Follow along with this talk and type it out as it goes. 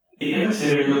The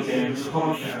Immaterial Games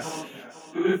Podcast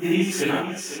with these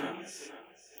guys.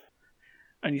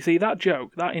 And you see, that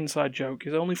joke, that inside joke,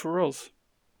 is only for us.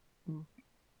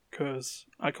 Because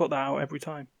I cut that out every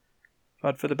time.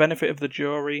 But for the benefit of the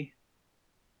jury,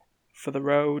 for the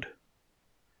road,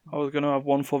 I was going to have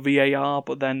one for VAR,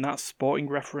 but then that's sporting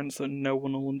reference that no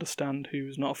one will understand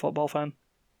who's not a football fan.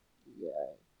 Yeah,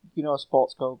 you know,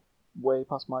 sports go way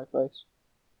past my face.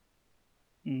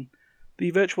 The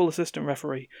virtual assistant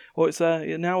referee. Or it's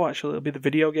now actually it'll be the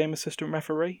video game assistant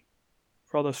referee.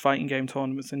 For all those fighting game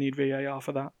tournaments, they need VAR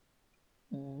for that.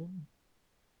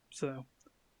 So,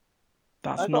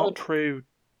 that's not true,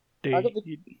 D. I got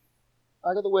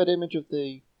the weird image of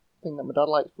the thing that my dad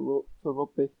likes for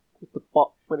rugby, with the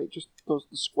bot, when it just does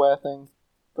the square thing,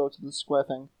 go to the square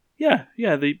thing. Yeah,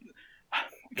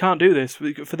 can't do this.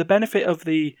 For the benefit of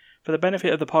the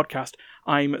podcast,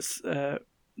 I'm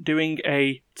doing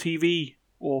a TV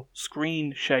or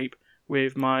screen shape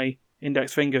with my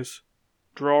index fingers,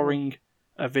 drawing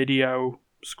a video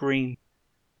screen.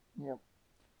 Yeah.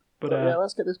 But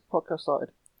let's get this podcast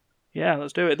started. Yeah,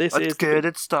 let's do it. Let's get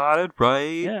it started,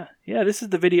 right? Yeah. This is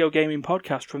the video gaming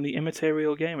podcast from the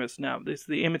Immaterial Gamers. Now, this is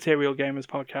the Immaterial Gamers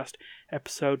podcast,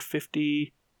 episode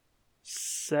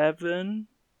 57.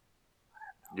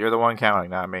 You're the one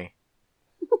counting, not me.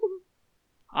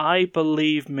 I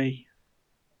believe me.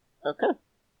 Okay.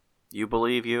 You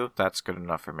believe you? That's good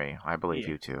enough for me. I believe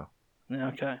you too.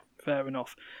 Okay, fair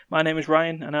enough. My name is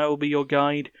Ryan, and I will be your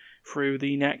guide through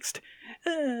the next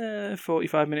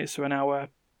 45 minutes to an hour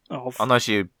of unless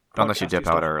you dip stuff.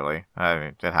 out early. I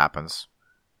mean, it happens.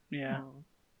 Yeah.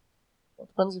 It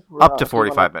depends if we're Up to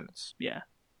 45 minutes. Yeah.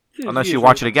 Unless you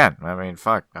watch it again. I mean,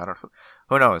 fuck. I don't.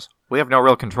 Who knows? We have no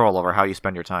real control over how you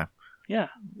spend your time. Yeah.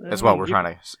 That's what we're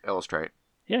trying to illustrate.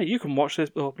 Yeah, you can watch this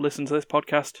or listen to this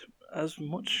podcast as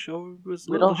much or as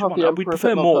we little don't as you have the want. We prefer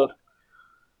Emperor more. Code.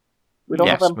 We don't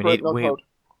have we Emperor Code.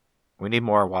 We need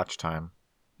more watch time.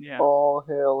 Yeah. All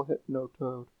hail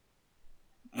Hypnotoad.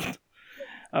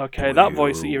 Okay, that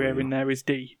voice that you're hearing there is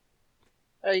D.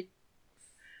 Hey.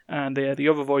 And the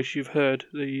other voice you've heard,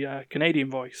 the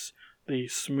Canadian voice, the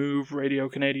smooth radio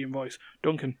Canadian voice,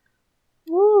 Duncan.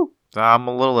 Woo! I'm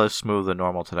a little less smooth than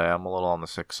normal today. I'm a little on the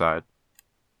sick side.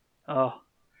 Oh.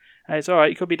 Hey, it's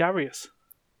alright, it could be Darius.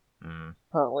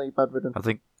 Apparently bedridden. I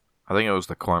think it was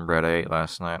the cornbread I ate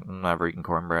last night. I'm never eating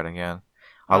cornbread again.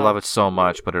 I love it so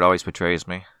much, but it always betrays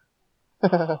me.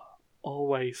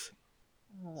 Always.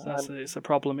 It's a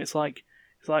problem. It's like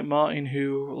Martin,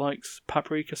 who likes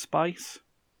paprika spice,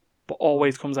 but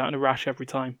always comes out in a rash every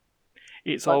time.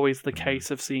 It's always the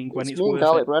case of seeing when it's me and worth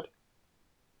garlic it. bread.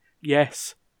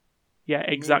 Yes. Yeah,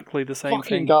 exactly the same Fucking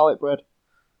thing. garlic bread.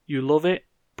 You love it,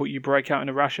 but you break out in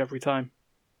a rash every time.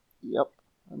 Yep.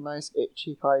 A nice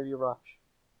itchy fiery rash.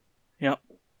 Yep.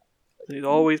 It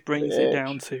always brings it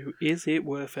down to, is it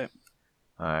worth it?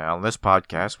 On this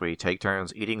podcast, we take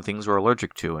turns eating things we're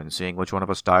allergic to and seeing which one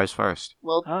of us dies first.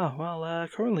 Well,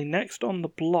 currently next on the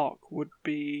block would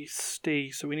be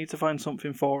Steve, so we need to find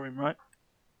something for him, right?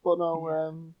 But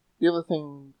no, the other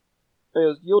thing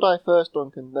is you'll die first,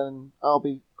 Duncan, then I'll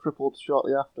be crippled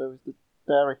shortly after with the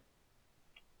dairy.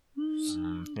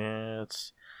 Yeah,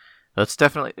 it's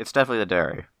definitely the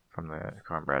dairy from the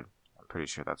cornbread. I'm pretty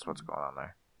sure that's what's going on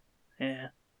there. Yeah.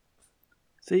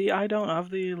 See, I don't have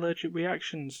the allergic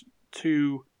reactions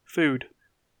to food.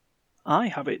 I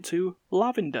have it to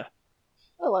lavender.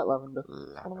 I like lavender.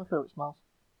 It's one of my favourite smells.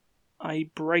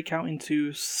 I break out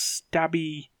into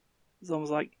stabby... It's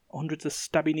almost like hundreds of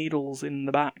stabby needles in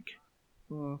the back.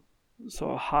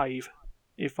 Sort of hive.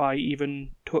 If I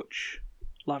even touch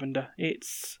lavender.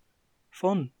 It's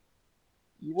fun.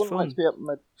 You wouldn't like to be up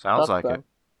my Sounds dad's like then, it.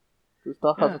 because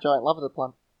Dad has a giant lavender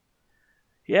plant.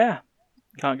 Yeah.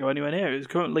 Can't go anywhere near it. There's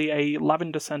currently a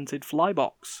lavender-scented fly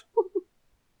box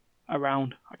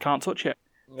around. I can't touch it.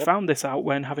 Yep. Found this out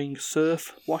when having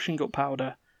surf washing up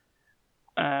powder.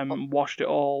 Washed it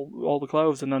all the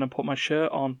clothes, and then I put my shirt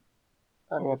on.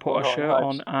 Or I put a shirt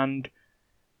on, and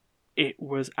it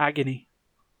was agony.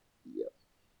 Yep.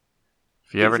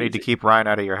 If you ever need to keep Ryan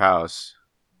out of your house,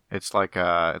 it's like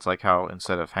how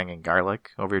instead of hanging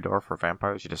garlic over your door for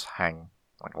vampires, you just hang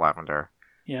like lavender.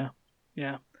 Yeah.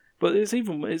 But it's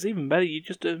even better. You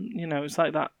just it's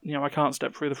like that. I can't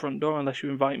step through the front door unless you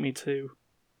invite me to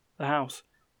the house.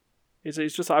 It's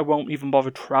just I won't even bother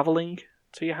traveling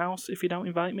to your house if you don't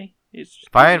invite me. If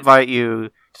I invite you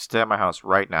to stay at my house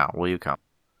right now, will you come?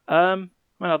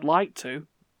 I'd like to.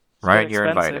 Ryan, you're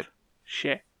invited.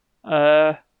 Shit.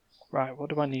 Right. What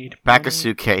do I need? Pack a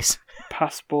suitcase.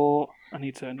 Passport. I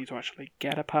need to actually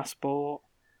get a passport.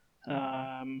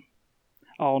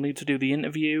 I'll need to do the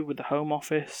interview with the Home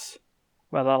Office,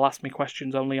 where they'll ask me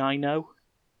questions only I know.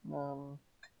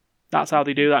 That's how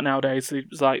they do that nowadays.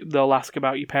 It's like they'll ask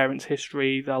about your parents'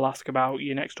 history, they'll ask about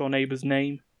your next door neighbour's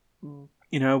name.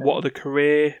 You know, what are the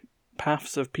career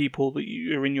paths of people that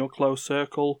are in your close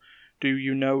circle? Do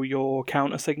you know your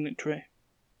counter-signatory?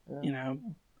 You know,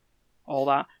 all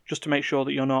that, just to make sure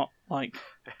that you're not, like,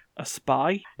 a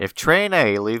spy. If train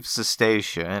A leaves the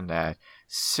station at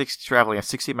traveling at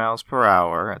 60 miles per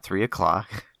hour at 3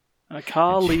 o'clock... A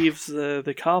car leaves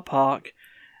the car park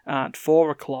at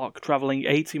 4 o'clock, travelling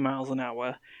 80 miles an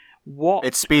hour.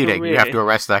 It's speeding. Career... You have to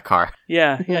arrest that car.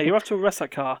 Yeah, you have to arrest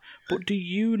that car. But do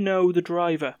you know the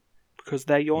driver? Because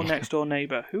they're your next-door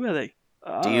neighbour. Who are they?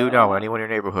 Do you know anyone in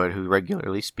your neighborhood who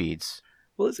regularly speeds?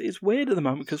 Well, it's weird at the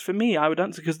moment, because for me, I would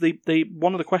answer, because they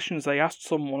one of the questions they asked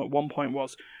someone at one point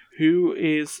was, who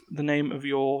is the name of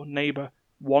your neighbour,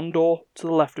 one door to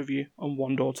the left of you and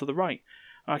one door to the right?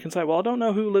 And I can say, well, I don't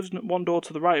know who lives one door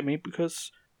to the right of me,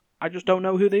 because I just don't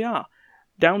know who they are.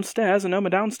 Downstairs, I know my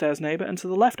downstairs neighbour, and to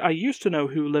the left, I used to know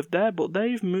who lived there, but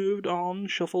they've moved on,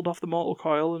 shuffled off the mortal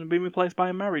coil, and been replaced by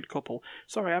a married couple.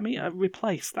 Sorry, I mean,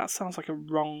 replaced. That sounds like a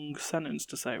wrong sentence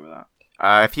to say with that.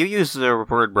 If you use the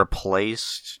word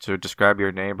replaced to describe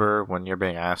your neighbor when you're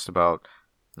being asked about,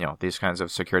 you know, these kinds of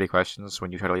security questions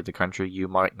when you try to leave the country, you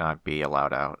might not be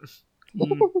allowed out.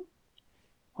 Well,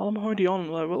 I'm already on,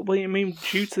 well, I mean,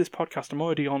 due to this podcast, I'm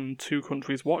already on 2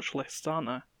 countries' watch lists, aren't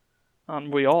I?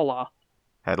 And we all are.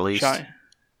 At least.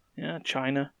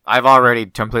 China. I've already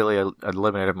completely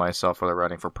eliminated myself for the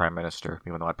running for Prime Minister,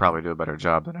 even though I'd probably do a better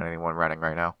job than anyone running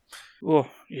right now. Oh,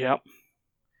 yep.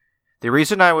 The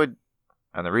reason I would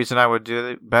do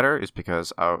it better is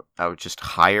because I would just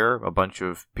hire a bunch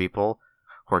of people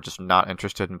who are just not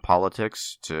interested in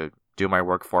politics to do my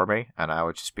work for me, and I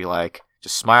would just be like,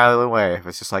 just smile and wave.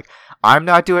 It's just like, I'm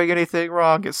not doing anything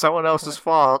wrong, it's someone else's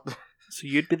fault. So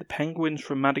you'd be the penguins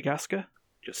from Madagascar?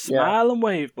 Just smile and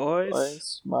wave,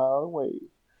 boys. Smile and wave.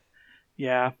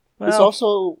 Yeah. Well,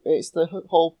 it's the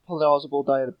whole plausible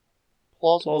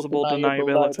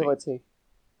deniability.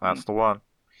 That's the one.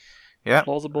 Yeah.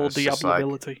 Plausible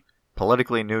deniability. Like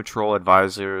politically neutral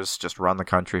advisors just run the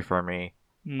country for me.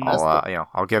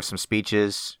 I'll give some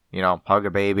speeches. You know, hug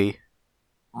a baby.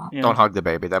 Yeah. Don't hug the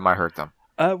baby; that might hurt them.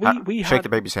 We shake the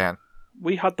baby's hand.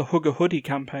 We had the Hug a Hoodie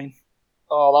campaign.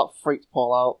 Oh, that freaked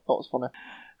Paul out. That was funny.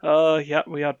 Yeah,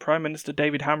 we had Prime Minister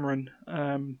David Cameron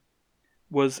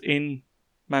was in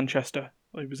Manchester.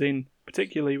 He was in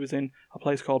a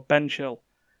place called Benchill,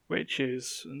 which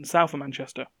is in the south of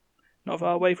Manchester, not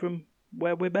far away from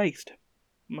where we're based,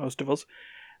 most of us.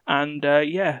 And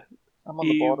I'm on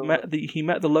the border. He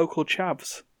met the local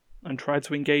chavs and tried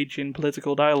to engage in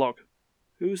political dialogue.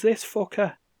 Who's this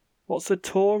fucker? What's a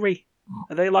Tory?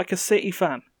 Are they like a City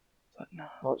fan? It's like, no.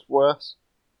 No, it's worse.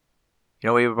 You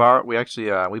know, we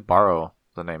borrow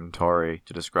the name Tory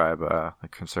to describe the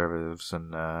conservatives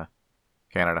in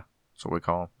Canada. That's what we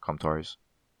call them Tories.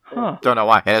 Huh. Don't know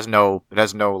why. It has no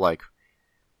like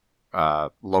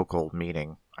local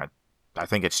meaning. I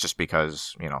think it's just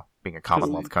because, you know, being a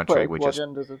Commonwealth country, we just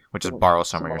borrow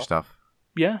some of your stuff.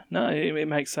 Yeah, no, it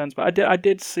makes sense. But I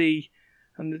did see,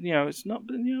 and you know, it's not,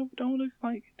 you know, don't want to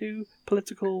like do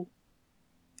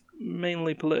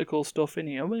mainly political stuff in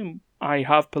here. I mean, I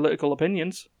have political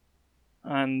opinions,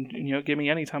 and you know, give me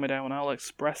any time of day and I'll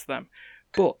express them.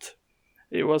 But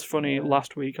it was funny.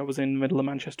 Last week I was in the middle of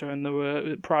Manchester,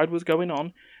 and Pride was going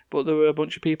on, but there were a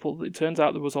bunch of people. It turns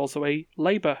out there was also a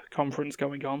Labour conference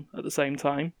going on at the same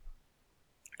time,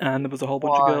 and there was a whole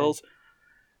bunch of girls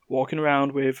walking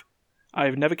around with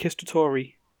 "I've never kissed a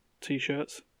Tory"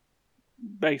 t-shirts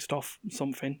based off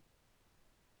something.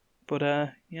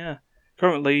 But yeah.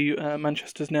 Currently,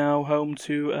 Manchester's now home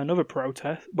to another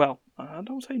protest. Well, I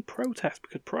don't say protest,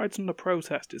 because Pride's not a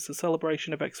protest, it's a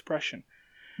celebration of expression.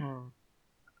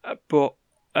 But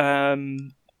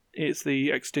it's the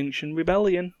Extinction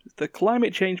Rebellion. The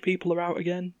climate change people are out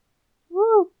again.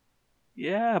 Woo!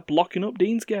 Yeah, blocking up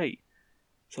Deansgate.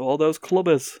 So all those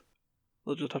clubbers,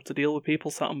 they'll just have to deal with people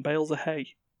sat on bales of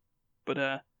hay.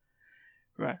 But,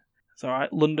 right. It's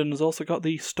alright. London has also got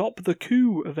the Stop the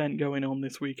Coup event going on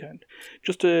this weekend.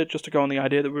 Just to go on the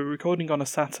idea that we're recording on a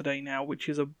Saturday now, which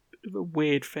is a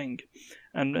weird thing.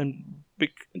 And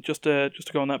just to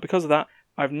go on that, because of that,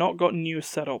 I've not got news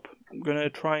set up. I'm going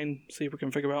to try and see if we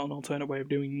can figure out an alternate way of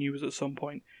doing news at some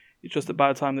point. It's just that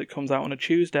by the time that it comes out on a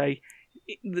Tuesday,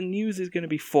 the news is going to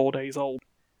be 4 days old.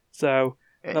 So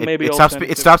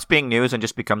it stops being news and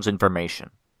just becomes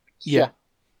information. Yeah.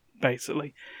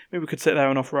 Basically, maybe we could sit there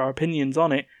and offer our opinions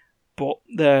on it, but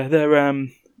they're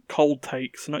cold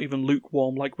takes, not even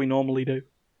lukewarm like we normally do.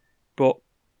 But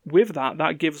with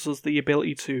that gives us the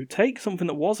ability to take something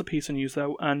that was a piece of news,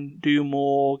 though, and do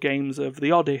more games of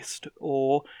the oddest,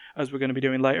 or, as we're going to be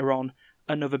doing later on,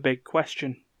 another big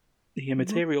question. The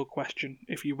immaterial question,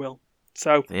 if you will.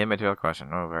 So The immaterial question.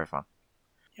 Oh, very fun.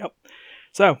 Yep.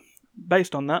 So,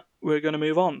 based on that, we're going to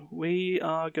move on. We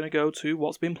are going to go to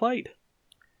what's been played.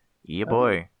 Yeah,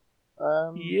 boy.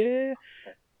 Yeah.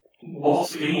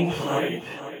 What's been played?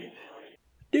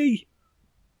 D.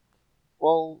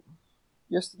 Well,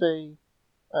 yesterday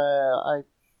I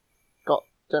got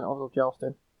Genital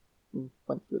Jousting and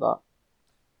went through that.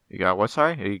 You got what,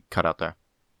 sorry? You cut out there.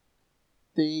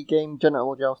 The game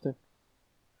Genital Jousting.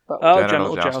 Oh, Genital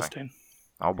genital jousting. jousting.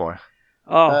 Oh, boy.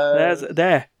 Oh,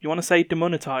 there. You want to say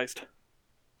demonetized?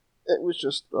 It was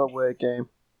just a weird game.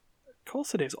 Of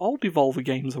course it is. All Devolver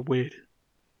games are weird.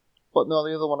 But no,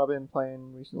 the other one I've been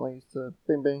playing recently is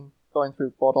been going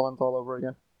through Borderlands all over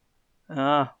again.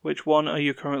 Ah, which one are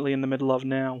you currently in the middle of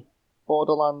now?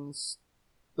 Borderlands,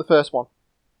 the first one.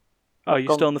 Oh,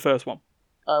 you're still in the first one?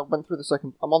 I went through the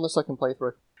second. I'm on the second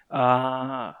playthrough.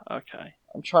 Ah, okay.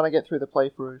 I'm trying to get through the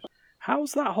playthroughs.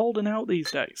 How's that holding out these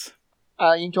days?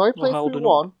 I enjoy Well, playthrough holding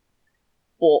 1,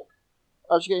 but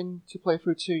as you get into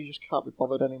playthrough 2, you just can't be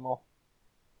bothered anymore.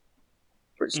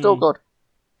 But it's still good.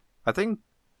 I think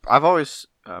I've always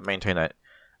maintained that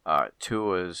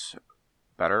 2 is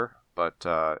better, but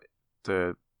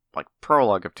the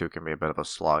prologue of 2 can be a bit of a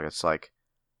slog. It's like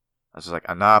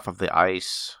enough of the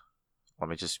ice. Let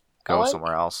me just go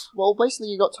somewhere else. Well, basically,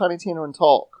 you got Tiny Tina and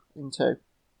Talk in 2.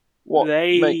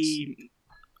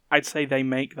 I'd say they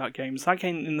make that game. It's that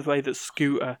game in the way that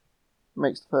Scooter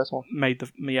makes the first one. Makes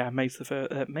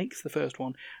the first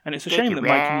one, and it's a shame that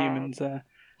Mike and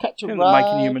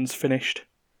Newman's finished.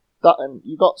 That, and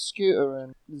you got Scooter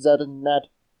and Zed and Ned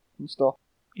and stuff.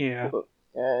 Yeah. But,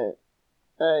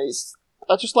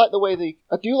 I just like the way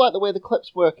I do like the way the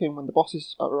clips work in when the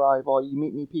bosses arrive or you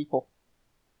meet new people.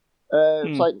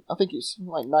 It's like, I think it's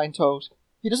like Nine Toes.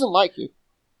 He doesn't like you.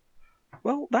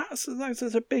 Well, that's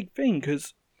a big thing,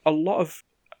 because a lot of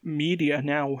media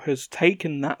now has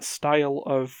taken that style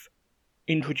of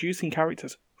introducing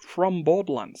characters from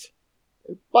Borderlands.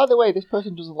 By the way, this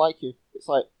person doesn't like you. It's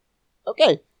like,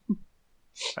 okay.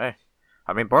 Hey,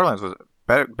 I mean, Borderlands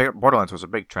was a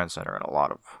big trendsetter in a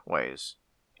lot of ways.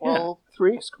 Well,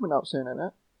 3 is coming out soon, isn't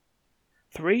it?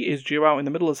 3 is due out in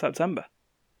the middle of September.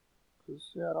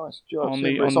 Yeah, no, it's due out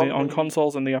on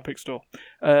consoles and the Epic Store.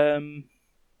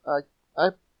 I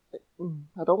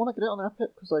don't want to get it on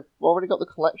Epic because I've already got the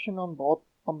collection on board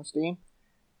on the Steam.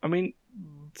 I mean,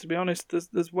 to be honest,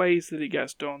 there's ways that it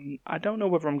gets done. I don't know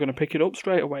whether I'm going to pick it up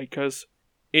straight away because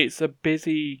it's a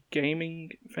busy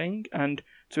gaming thing, and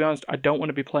to be honest, I don't want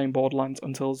to be playing Borderlands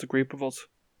until there's a group of us.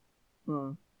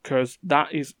 Because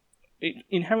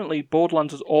inherently,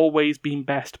 Borderlands has always been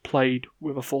best played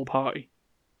with a full party.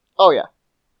 Oh yeah.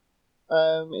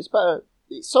 It's better.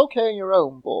 It's okay on your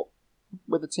own, but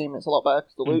with a team, it's a lot better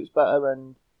because the loot's better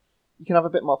and you can have a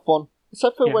bit more fun.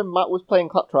 Except for when Matt was playing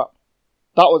Claptrap,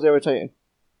 that was irritating.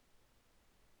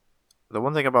 The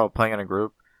one thing about playing in a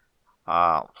group,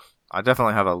 I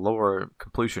definitely have a lower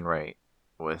completion rate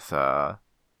with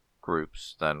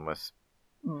groups than with.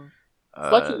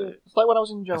 It's like when I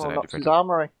was in General Knox's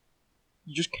Armory.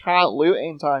 You just can't loot it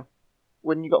in time.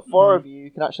 When you got 4 of you,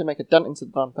 you can actually make a dent into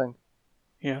the damn thing.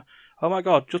 Yeah. Oh my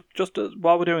god, just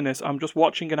while we're doing this, I'm just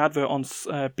watching an advert on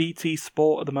BT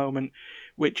Sport at the moment,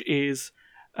 which is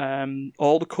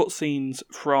all the cutscenes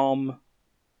from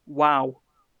WoW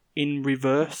in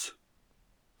reverse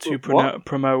to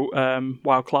promote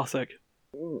WoW Classic.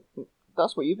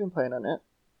 That's what you've been playing, isn't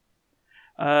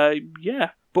it?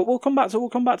 Yeah, but we'll come back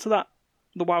to that,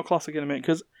 the WoW Classic in a minute,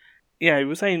 because we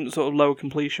were saying sort of low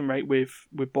completion rate with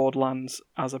Borderlands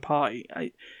as a party.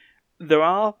 There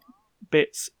are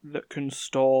bits that can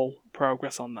stall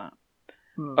progress on that.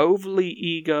 Overly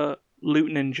eager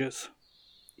loot ninjas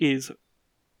is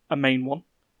a main one.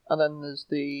 And then there's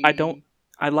the...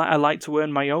 I like to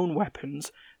earn my own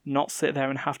weapons, not sit there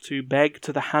and have to beg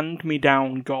to the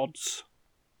hand-me-down gods.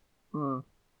 But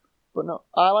no,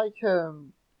 I like...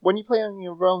 when you play on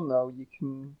your own, though, you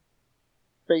can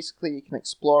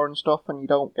explore and stuff, and you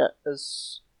don't get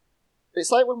as...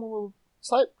 It's like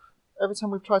every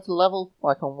time we've tried to level,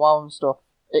 like on WoW and stuff,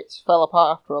 it fell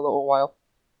apart after a little while.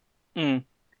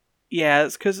 Yeah,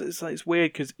 it's because it's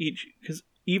weird because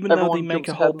even though they make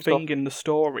a whole thing in the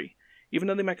story,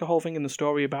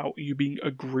 about you being a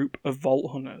group of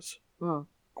Vault Hunters,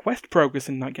 quest progress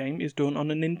in that game is done on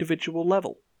an individual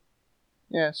level.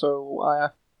 Yeah,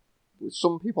 so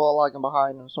some people are lagging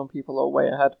behind and some people are way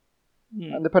ahead.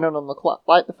 And depending on the class,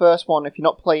 like the first one, if you're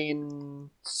not playing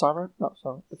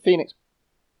the Phoenix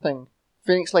thing.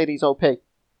 Phoenix Lady's OP. The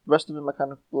rest of them are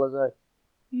kind of blasé.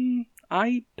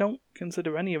 I don't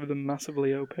consider any of them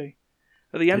massively OP.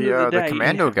 At the end of the day, the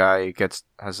commando guy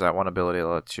has that one ability that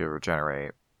lets you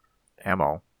regenerate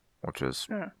ammo, which is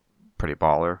pretty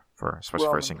baller especially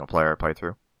for a single player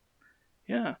playthrough.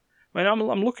 Yeah, I mean,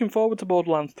 I'm looking forward to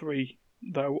Borderlands 3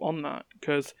 though on that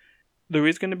because there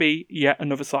is going to be yet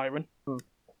another siren,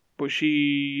 but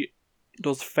she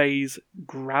does phase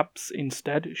grabs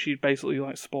instead. She basically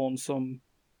like spawns some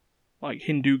like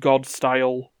Hindu god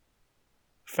style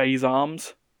phase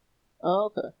arms.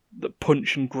 Oh, okay. That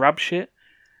punch and grab shit.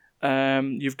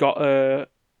 You've got a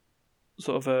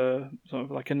sort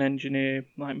of like an engineer,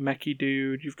 like mechy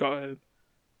dude. You've got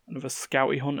another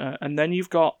scouty hunter, and then you've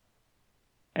got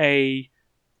a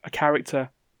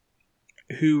character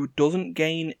who doesn't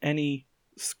gain any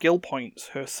skill points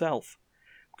herself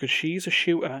because she's a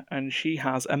shooter and she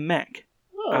has a mech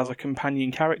as a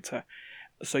companion character.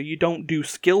 So you don't do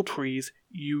skill trees,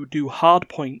 you do hard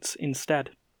points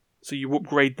instead. So you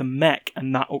upgrade the mech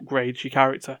and that upgrades your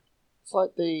character. It's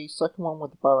like the second one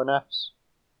with the Baroness.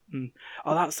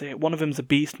 Oh, that's it. One of them's a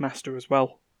Beastmaster as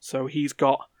well. So he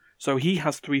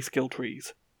has 3 skill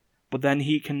trees, but then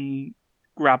he can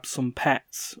grab some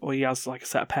pets, or he has like a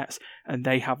set of pets, and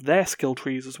they have their skill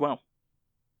trees as well.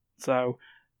 So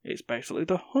it's basically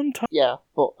the hunter. Yeah,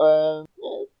 but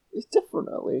it's different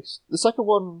at least. The second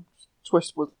one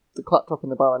twist was the claptrap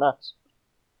and the Baroness,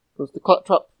 because the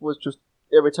claptrap was just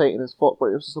irritating as fuck, but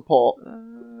it was a support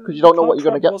because you don't know what you're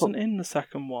going to get. Wasn't in the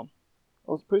second one.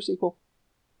 Oh, it's a pre-sequel.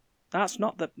 That's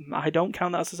not the. I don't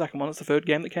count that as the second one. It's the third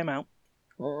game that came out.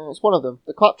 It's one of them.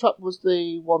 The claptrap was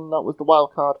the one that was the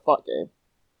wild card for that game,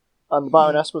 and the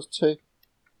Baroness was 2,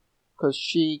 because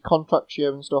she contracts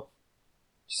you and stuff.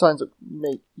 She signs up.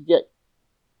 You get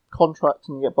contracts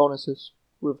and you get bonuses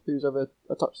with who's ever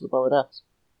attached to the Baroness,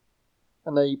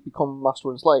 and they become master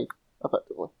and slave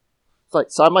effectively. It's like,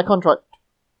 sign my contract.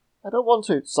 I don't want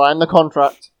to. Sign the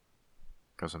contract.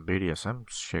 Got some BDSM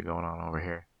shit going on over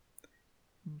here.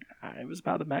 It was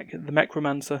about the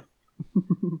mechromancer.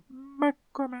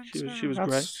 Mechromancer. She was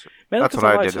great. That's what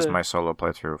I did as my solo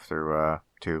playthrough through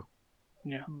 2.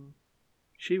 Yeah,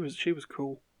 she was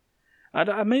cool. I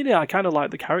kind of like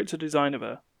the character design of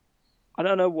her. I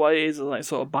don't know what it is, like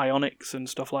sort of bionics and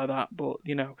stuff like that, but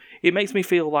you know, it makes me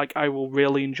feel like I will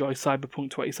really enjoy Cyberpunk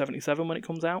 2077 when it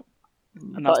comes out,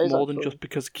 and that's more than just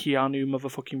because Keanu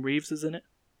motherfucking Reeves is in it.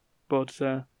 But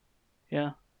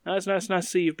yeah, it's nice to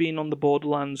see you've been on the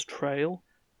Borderlands trail,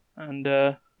 and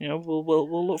you know,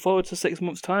 we'll look forward to 6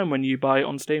 months' time when you buy it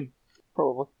on Steam.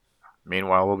 Probably.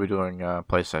 Meanwhile, we'll be doing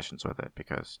play sessions with it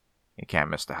because you can't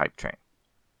miss the hype train.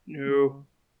 No.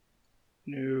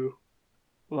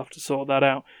 We'll have to sort that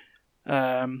out.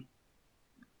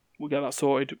 We'll get that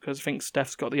sorted because I think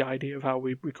Steph's got the idea of how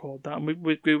we record that, and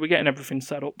we're getting everything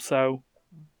set up. So,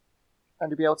 and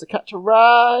you'll be able to catch a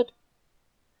ride.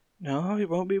 No, it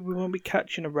won't be. We won't be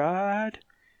catching a ride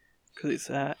because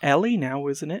it's Ellie now,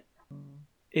 isn't it?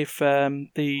 If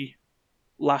the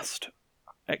last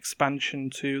expansion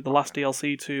to the last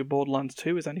DLC to Borderlands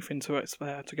 2 is anything to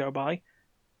go by,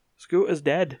 Scooter's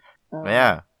dead.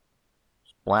 Yeah,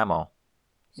 blammo.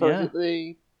 So is it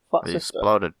the fat sister?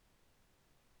 Exploded.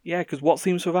 Yeah, because what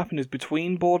seems to have happened is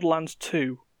between Borderlands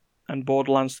 2 and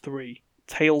Borderlands 3,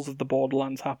 Tales of the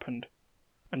Borderlands happened,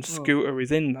 and Scooter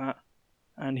is in that,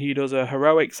 and he does a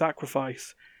heroic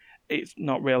sacrifice. It's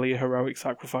not really a heroic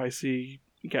sacrifice. He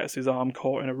gets his arm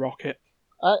caught in a rocket.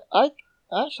 I like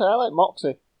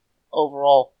Moxie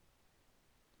overall.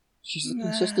 She's a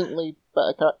consistently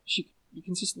better character. You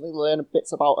consistently learn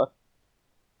bits about her.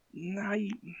 Nah,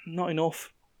 not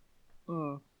enough.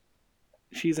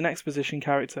 She's an exposition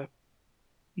character.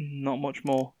 Not much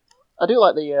more. I do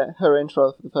like the her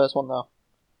intro for the first one though.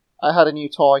 I had a new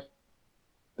toy,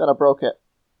 then I broke it.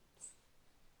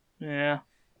 Yeah,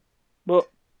 but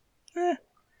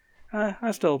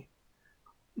I still.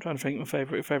 I'm trying to think.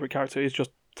 My favorite character is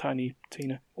just Tiny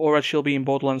Tina, or as she'll be in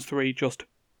Borderlands 3, just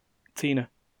Tina.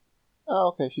 Oh,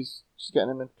 okay. She's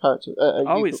getting in a character.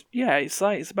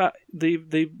 It's about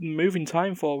the moving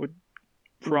time forward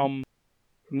from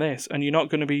this, and you're not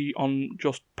going to be on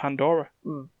just Pandora.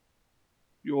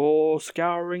 You're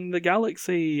scouring the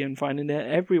galaxy and finding it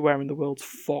everywhere in the world's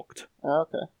fucked. Oh,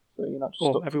 okay. So you're not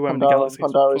just stuck everywhere to in the galaxy.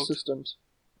 Pandora's systems.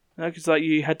 No, because like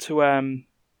you head to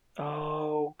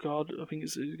oh god, I think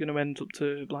it's going to end up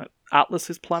to like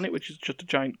Atlas's planet, which is just a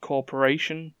giant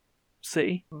corporation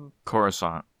city.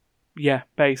 Coruscant. Yeah,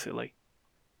 basically.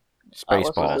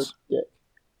 Spaceballs.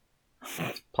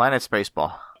 Planet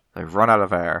Spaceball. They've run out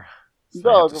of air. You So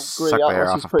gotta they have to agree, suck the air Atlas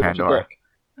off is of pretty much a Pandora.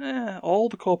 dick. All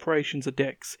the corporations are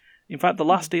dicks. In fact, the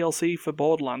last DLC for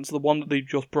Borderlands, the one that they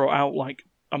just brought out like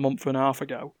a month and a half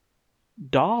ago,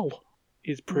 Dahl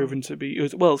is proven to be...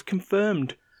 it's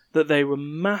confirmed that they were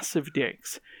massive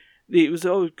dicks. It was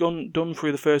always done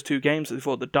through the first 2 games that they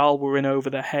thought that Dahl were in over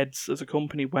their heads as a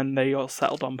company when they all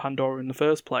settled on Pandora in the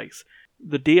first place.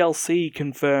 The DLC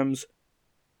confirms,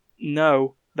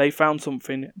 no, they found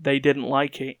something, they didn't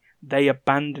like it, they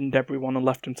abandoned everyone and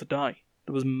left them to die.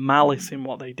 There was malice in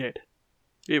what they did.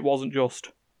 It wasn't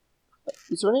just...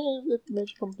 Is there any of the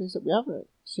major companies that we haven't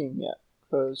seen yet?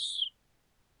 Because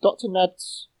Dr.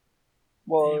 Ned's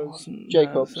was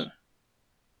Jacobs.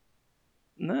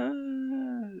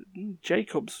 No,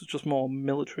 Jacobs was just more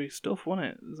military stuff, wasn't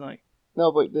it? It was like...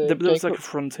 No, but there was like a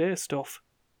Frontier stuff.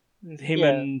 Him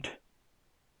and...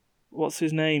 What's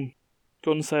his name?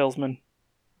 Gun salesman.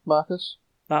 Marcus?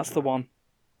 That's the one.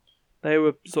 They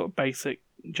were sort of basic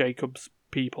Jacobs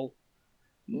people.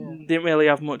 Yeah. Didn't really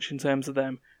have much in terms of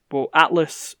them. But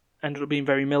Atlas ended up being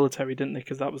very military, didn't they?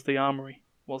 Because that was the armory,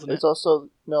 wasn't it? It's also...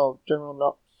 No, General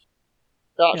Knox.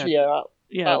 Actually, yeah,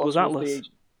 it was Atlas.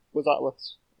 Was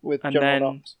Atlas with And General then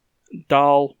Knox.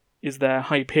 Dahl is there.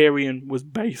 Hyperion was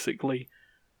basically...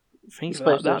 Think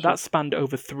of that. That spanned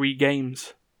over 3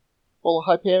 games. Well,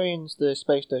 Hyperion's the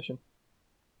space station.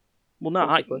 Well,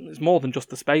 no, it's more than just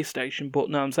the space station, but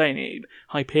no, I'm saying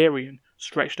Hyperion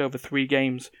stretched over 3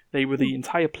 games. They were the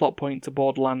entire plot point to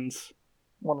Borderlands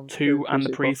 2 and the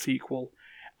pre-sequel,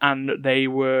 and they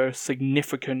were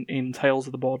significant in Tales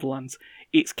of the Borderlands.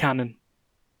 It's canon.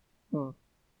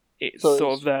 It's sort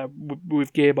of there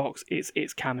with Gearbox.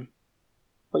 It's canon.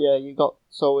 But yeah, you got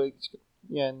now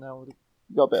you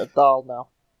got a bit of Dahl now.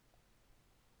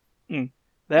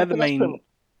 They're the main.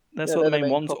 They're sort of the main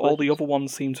ones. All the corporations. other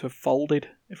ones seem to have folded,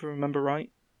 if I remember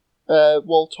right.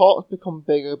 Well, Talk has become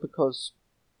bigger because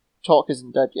Talk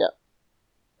isn't dead yet,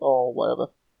 or whatever.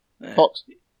 Talk's...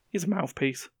 He's a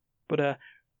mouthpiece, but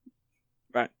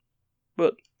right.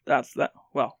 But that's that.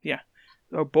 Well, yeah.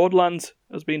 So Borderlands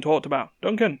has been talked about.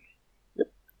 Duncan.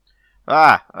 Yep.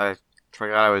 I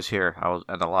forgot I was here. I was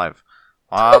alive.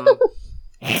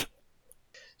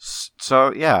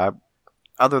 So yeah,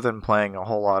 other than playing a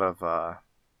whole lot of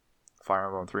Fire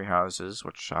Emblem Three Houses,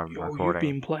 which I'm recording.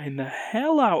 You've been playing the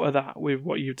hell out of that with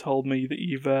what you told me that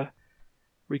you've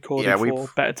recorded for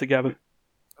Better Together.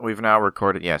 We've now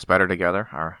recorded, yes, Better Together,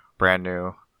 our brand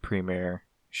new premiere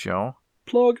show.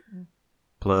 Plug.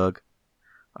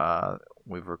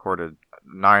 We've recorded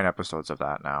 9 episodes of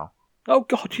that now. Oh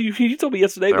God, you told me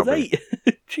yesterday it was 8.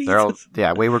 Jesus.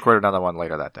 We recorded another one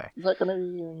later that day. Is that going to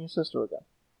be you and your sister again?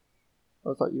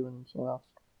 Or is that you and someone else?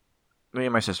 Me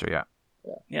and my sister, yeah.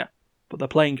 Yeah, but they're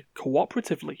playing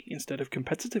cooperatively instead of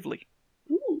competitively.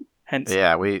 Ooh. Hence,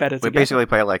 we basically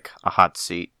play like a hot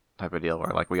seat type of deal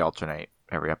where like we alternate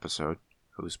every episode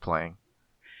who's playing.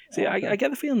 See, I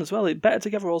get the feeling as well. Better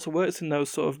Together also works in those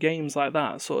sort of games like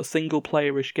that, sort of single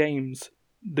player-ish games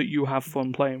that you have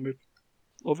fun playing with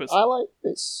others. I like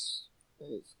it's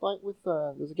like with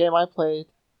there's a game I played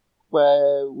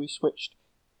where we switched.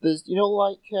 There's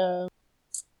a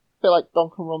bit like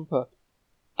Danganronpa.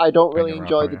 I don't really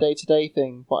enjoy the day-to-day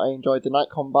thing, but I enjoyed the night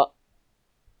combat.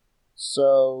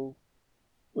 So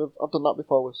I've done that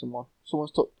before with someone.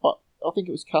 Someone's took. I think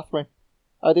it was Catherine.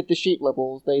 I did the sheep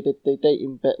levels. They did the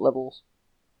dating bit levels,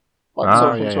 like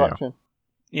social interaction.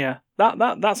 Yeah,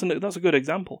 that's a good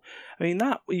example. I mean,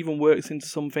 that even works into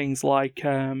some things like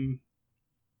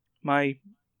my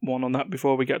one on that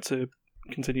before we get to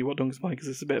continue what Duncan's playing, because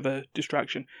it's a bit of a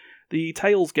distraction. The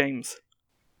Tales games.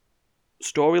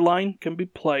 Storyline can be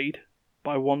played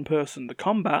by one person. The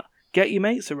combat, get your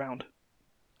mates around.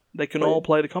 They can all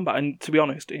play the combat. And to be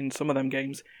honest, in some of them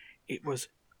games, it was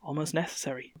almost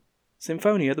necessary.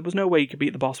 Symphonia, there was no way you could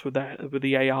beat the boss with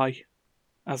the AI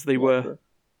as they were. True.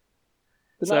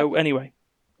 So, anyway.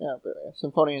 Yeah, but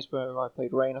Symphonia is where I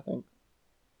played Rain, I think.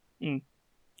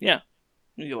 Yeah.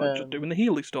 You're just doing the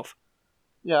Healy stuff.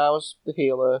 Yeah, I was the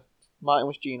healer. Martin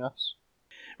was Genos.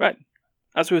 Right.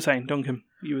 As we were saying, Duncan,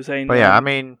 you were saying... But yeah, I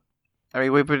mean,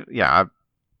 we've been... Yeah,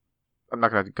 I'm not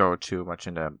going to go too much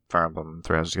into Fire Emblem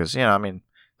 3 Houses because, the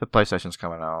PlayStation's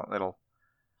coming out.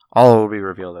 All will be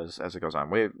revealed as it goes on.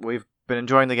 We've been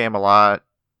enjoying the game a lot.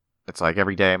 It's like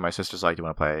every day my sister's like, do you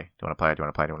want to play? Do you want to play? Do you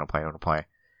want to play? Do you want to play? Do you want to play?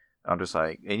 I'm just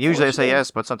like... And usually I say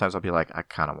yes, but sometimes I'll be like, I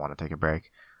kind of want to take a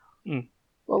break.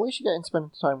 Well, at least you're getting to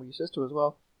spend time with your sister as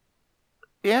well.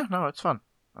 Yeah, no, it's fun.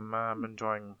 I'm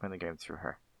enjoying playing the game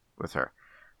with her.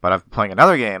 But I'm playing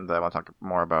another game that I want to talk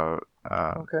more about.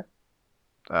 Okay.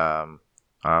 I'm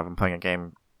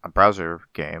playing a browser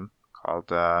game called,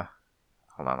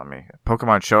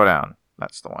 Pokemon Showdown.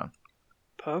 That's the one.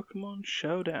 Pokemon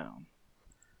Showdown.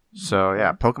 So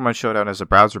yeah, Pokemon Showdown is a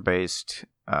browser-based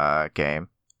game,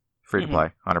 free to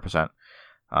play, 100%.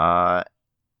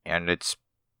 And it's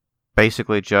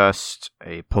basically just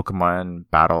a Pokemon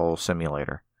battle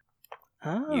simulator.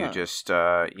 You just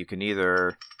you can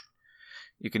either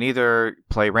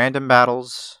play random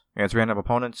battles against random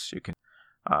opponents. You can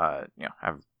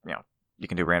you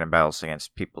can do random battles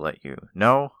against people that you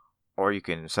know, or you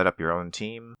can set up your own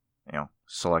team.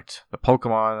 Select the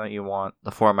Pokemon that you want,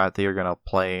 the format that you're gonna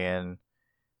play in,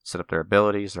 set up their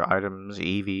abilities, their items,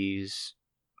 EVs,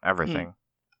 everything,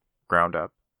 ground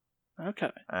up.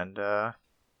 Okay. And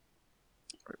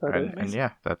and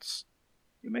yeah, that's.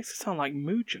 It makes it sound like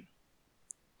Mugen.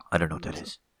 I don't know what that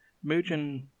is.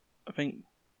 Mugen, I think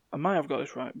I might have got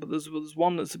this right, but there's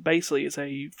one that's basically it's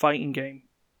a fighting game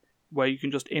where you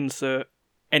can just insert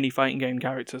any fighting game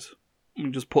characters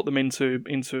and just put them into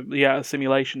a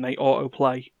simulation. They auto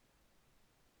play,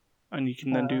 and you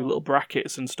can then do little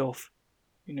brackets and stuff.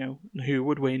 Who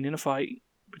would win in a fight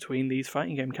between these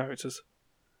fighting game characters.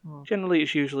 Generally,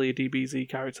 it's usually a DBZ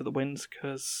character that wins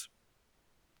because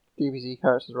DBZ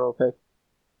characters are okay.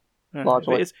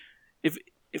 Largely. If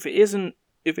it isn't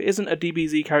a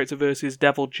DBZ character versus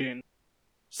Devil Jin,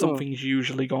 something's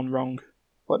usually gone wrong.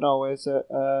 But no, is it?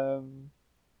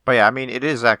 But yeah, I mean, it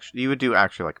is actually you do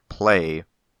actually play,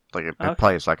 it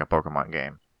plays like a Pokemon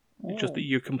game. It's just that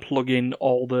you can plug in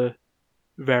all the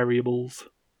variables.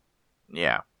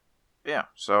 Yeah. Yeah,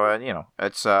 so,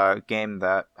 it's a game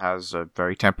that has a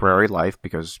very temporary life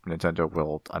because Nintendo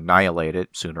will annihilate it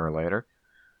sooner or later.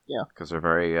 Yeah. Because they're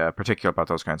very particular about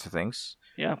those kinds of things.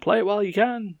 Yeah, play it while you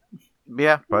can.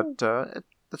 Yeah, but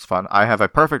it's fun. I have a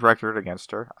perfect record against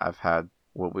her.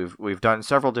 We've done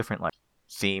several different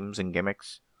themes and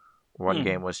gimmicks. One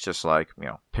game was just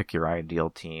pick your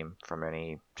ideal team from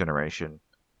any generation.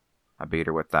 I beat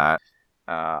her with that.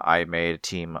 I made a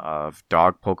team of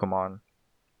dog Pokemon.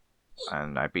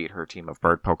 And I beat her team of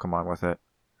bird Pokemon with it.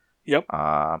 Yep.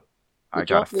 I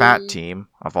got a fat team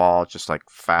of all just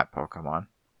fat Pokemon.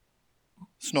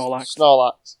 Snorlax.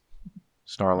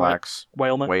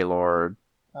 Wailord. Wailord.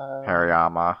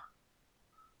 Hariyama.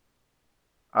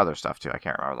 Other stuff too. I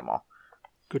can't remember them all.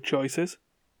 Good choices.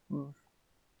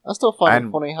 I still find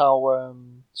it funny how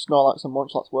Snorlax and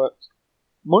Munchlax works.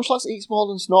 Munchlax eats more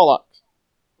than Snorlax,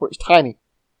 but it's tiny.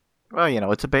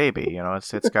 Well, it's a baby.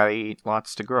 It's got to eat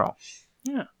lots to grow.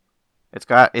 Yeah. It's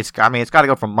got to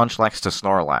go from Munchlax to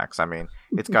Snorlax. I mean,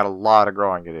 it's got a lot of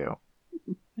growing to do.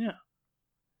 Yeah.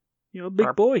 You're a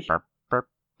big boy.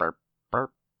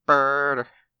 Bird.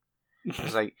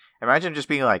 It's imagine just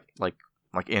being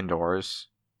indoors,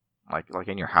 like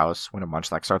in your house when a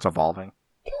Munchlax starts evolving.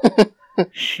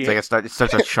 Shit. It's it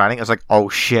starts shining. It's oh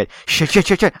shit,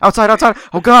 outside,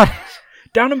 oh god.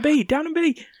 Down and B.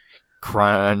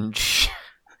 Crunch.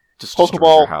 Just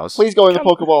Pokeball. Your house. Please go in the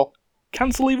Pokeball.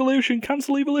 Cancel evolution.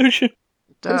 Please go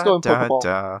in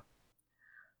Pokeball.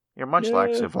 Your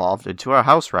Munchlax evolved into a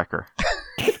house wrecker.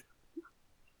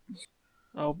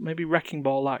 Oh, maybe Wrecking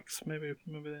Ball Lax. Maybe.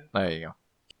 There you go.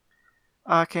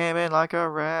 I came in like a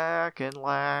wrecking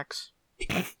lax.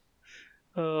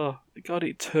 Oh god,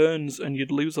 it turns and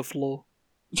you'd lose a floor.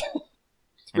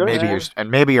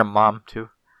 and maybe your mom too.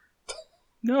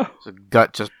 No. The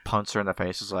gut just punts her in the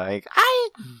face. It's right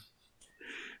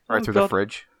through the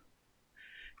fridge.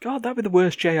 God, that'd be the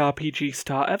worst JRPG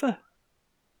start ever.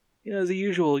 The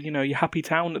usual, your happy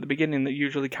town at the beginning that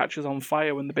usually catches on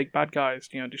fire when the big bad guys,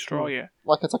 destroy you.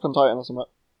 Like Attack on Titan or something.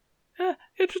 Yeah,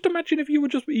 just imagine if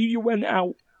you went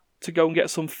out to go and get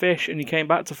some fish and you came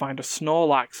back to find a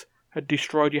Snorlax had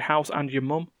destroyed your house and your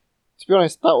mum. To be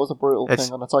honest, that was a brutal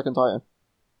thing on Attack on Titan.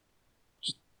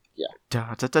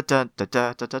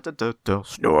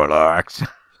 Snorlax.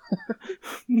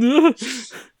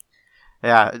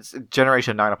 Yeah,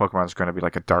 Generation 9 of Pokemon is going to be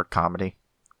like a dark comedy.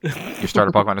 Your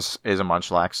starter Pokemon is a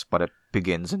Munchlax, but it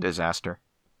begins in disaster.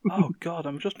 Oh god,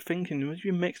 I'm just thinking, if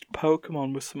you mixed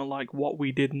Pokemon with something like What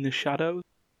We Did in the Shadows,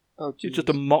 it's just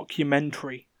a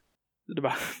mockumentary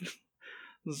about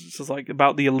it's just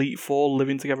about the Elite Four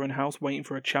living together in a house waiting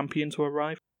for a champion to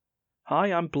arrive.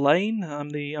 Hi, I'm Blaine.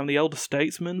 I'm the elder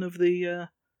statesman of the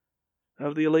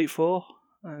Elite Four,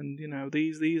 and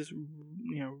these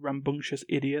rambunctious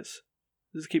idiots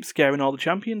just keep scaring all the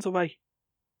champions away.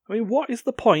 I mean, what is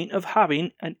the point of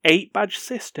having an 8-badge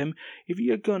system if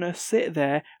you're gonna sit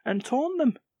there and taunt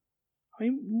them? I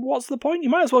mean, what's the point? You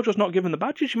might as well just not give them the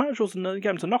badges. You might as well get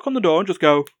them to knock on the door and just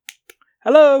go,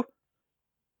 "Hello,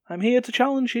 I'm here to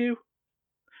challenge you."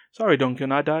 Sorry,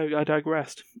 Duncan, I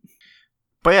digressed.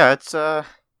 But yeah,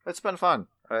 it's been fun.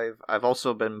 I've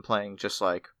also been playing just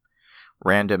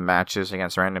random matches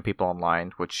against random people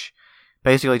online, which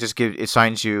basically just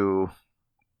assigns you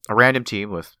a random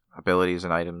team with abilities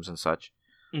and items and such.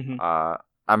 Mm-hmm.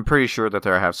 I'm pretty sure that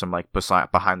there have some like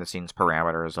behind the scenes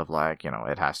parameters of like,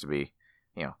 it has to be,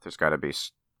 there's got to be,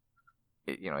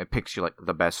 it picks you like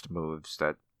the best moves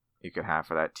that you could have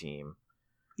for that team.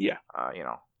 Yeah.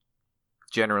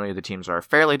 Generally the teams are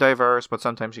fairly diverse, but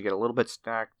sometimes you get a little bit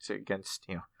stacked against,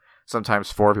 sometimes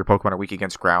 4 of your Pokemon are weak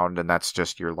against ground, and that's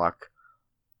just your luck.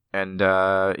 And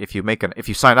if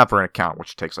you sign up for an account,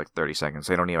 which takes like 30 seconds,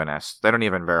 they don't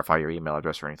even verify your email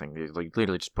address or anything. You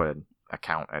literally just put an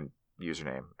account and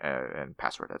username and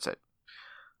password. That's it.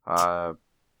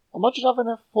 Imagine having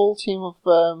a full team of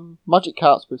magic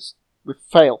cards with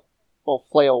fail or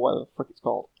flail, whatever the frick it's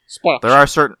called. Splash. There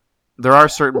are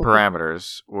certain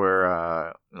parameters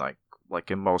where like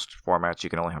in most formats you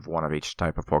can only have one of each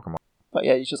type of Pokemon. But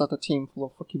yeah, you just have a team full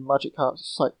of fucking magic cards.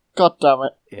 It's like, god damn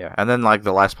it. Yeah, and then like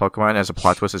the last Pokemon as a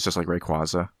plot twist is just like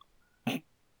Rayquaza.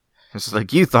 It's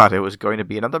like you thought it was going to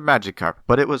be another Magikarp,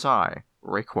 but it was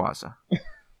Rayquaza.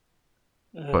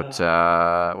 But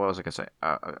what was I gonna say?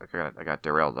 I got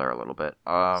derailed there a little bit.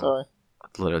 Sorry. I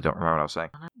literally don't remember what I was saying.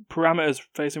 Parameters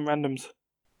facing randoms.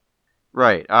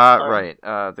 Right. Right.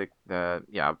 So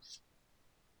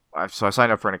I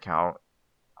signed up for an account,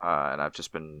 and I've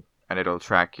just been, and it'll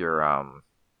track your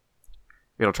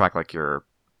like your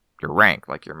rank,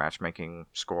 like your matchmaking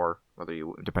score,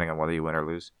 depending on whether you win or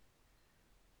lose.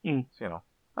 Mm. So,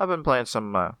 I've been playing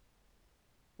some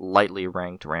lightly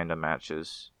ranked random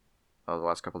matches over the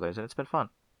last couple of days, and it's been fun.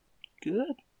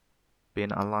 Good.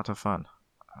 Been a lot of fun.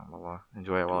 I'll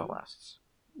enjoy it while it lasts.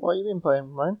 What have you been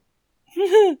playing, Ryan?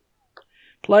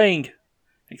 Playing,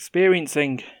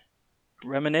 experiencing,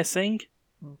 reminiscing,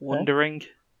 wondering.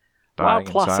 Dying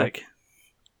WoW Classic.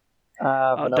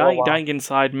 Dying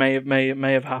inside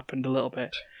may have happened a little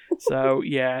bit. So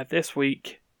yeah, this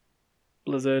week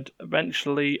Blizzard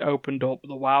eventually opened up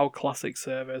the WoW Classic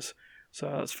servers.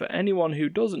 So that's for anyone who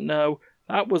doesn't know,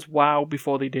 that was WoW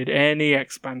before they did any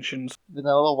expansions.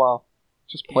 Vanilla WoW.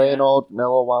 Just plain old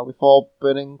vanilla WoW before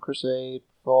Burning Crusade,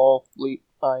 before Fleet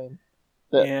Iron.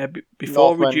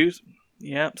 Before reduced.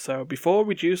 Yeah, so before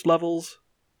reduced levels,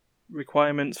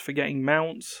 requirements for getting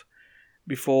mounts,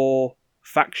 before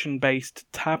faction-based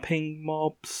tapping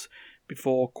mobs,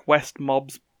 before quest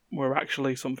mobs were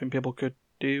actually something people could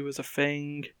do as a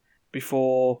thing,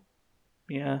 before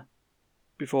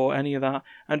any of that,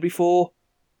 and before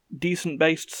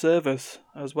decent-based servers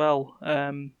as well.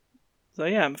 So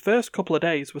yeah, the first couple of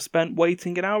days were spent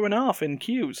waiting an hour and a half in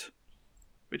queues.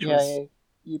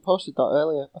 You posted that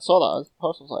earlier. I saw that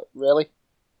post. I was like, really?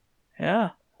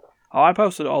 Yeah. Oh, I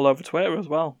posted it all over Twitter as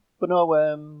well. But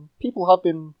no, people have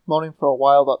been moaning for a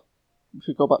while that we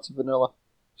should go back to vanilla.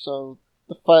 So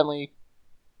it's finally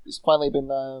been.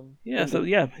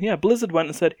 Blizzard went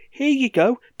and said, "Here you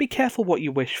go. Be careful what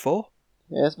you wish for."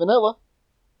 Yeah, it's vanilla.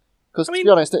 Because to be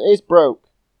honest, it is broke.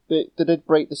 They did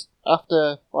break this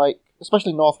after,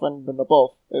 especially Northrend and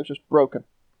above. It was just broken.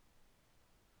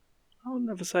 I would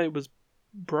never say it was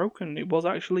broken. It was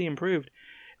actually improved.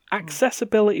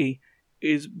 Accessibility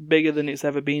is bigger than it's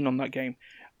ever been on that game.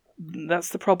 That's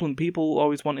the problem. People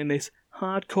always want in this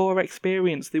hardcore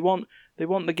experience. They want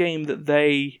the game that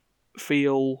they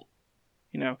feel,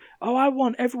 I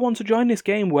want everyone to join this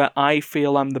game where I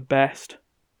feel I'm the best.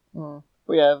 But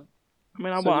yeah. I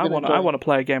mean, I want to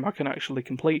play a game I can actually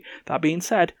complete. That being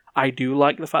said, I do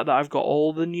like the fact that I've got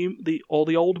all the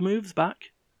old moves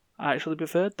back. I actually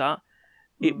preferred that.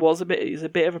 It's a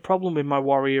bit of a problem with my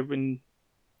warrior in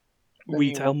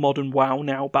retail modern WoW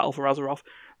now, Battle for Azeroth,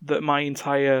 that my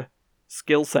entire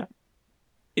skill set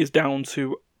is down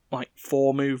to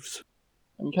 4 moves.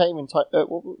 And you can't even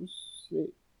what was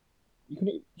it?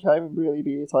 You can't even really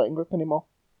be a Titan Grip anymore.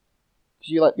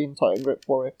 Because you like being Titan Grip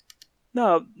warrior.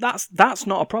 No, that's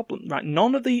not a problem, right?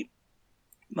 None of the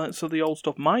old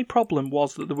stuff. My problem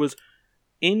was that there was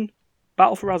in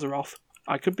Battle for Azeroth,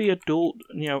 I could be a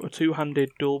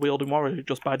two-handed dual-wielding warrior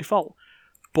just by default,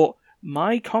 but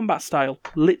my combat style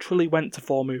literally went to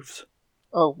 4 moves.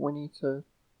 Oh, we need to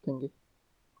thingy.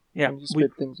 Yeah, we need to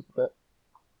speed things up a bit.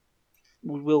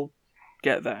 We will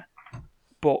get there,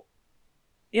 but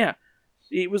yeah,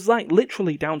 it was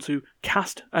literally down to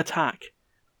cast attack.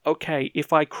 Okay,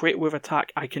 if I crit with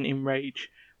attack, I can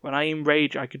enrage. When I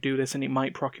enrage, I could do this, and it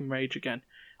might proc enrage again.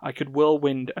 I could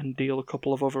whirlwind and deal a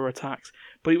couple of other attacks,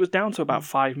 but it was down to about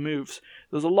 5 moves.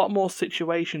 There's a lot more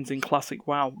situations in Classic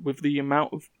WoW with the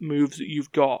amount of moves that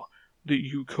you've got that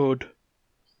you could.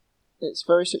 It's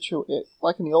very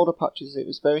like in the older patches, it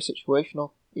was very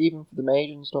situational, even for the mage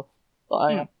and stuff.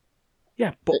 But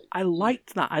Yeah, but I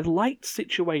liked that. I liked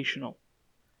situational.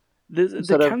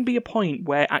 There can be a point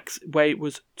where it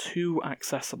was too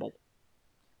accessible.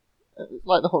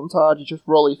 Like the Huntard, you just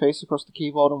roll your face across the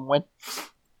keyboard and win.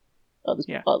 At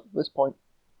this point.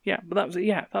 Yeah, but that's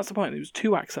the point. It was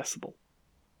too accessible.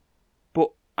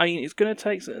 But I mean, it's going to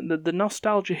take the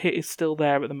nostalgia hit is still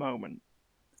there at the moment.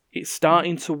 It's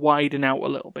starting to widen out a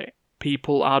little bit.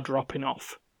 People are dropping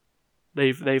off.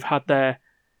 They've had their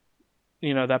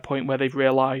point where they've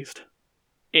realised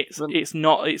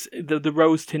the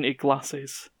rose tinted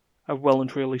glasses have well and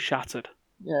truly shattered.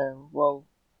 Yeah, well,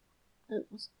 it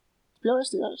was. To be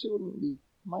honest, it actually wouldn't be.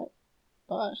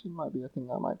 That actually might be a thing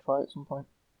that I might try at some point.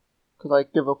 Because I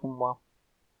give up on WoW.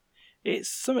 It's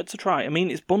something to try. I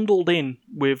mean, it's bundled in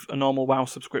with a normal WoW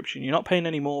subscription. You're not paying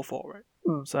any more for it.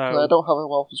 So I don't have a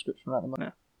WoW subscription at the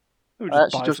moment. Yeah.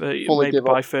 Maybe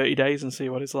buy 30 days and see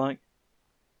what it's like.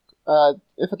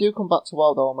 If I do come back to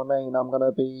WoW though on my main, I'm going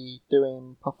to be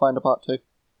doing Pathfinder Part 2.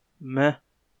 Meh.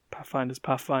 Pathfinder's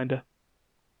Pathfinder.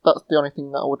 That's the only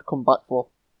thing that I would come back for.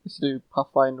 Is to do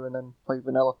Pathfinder and then play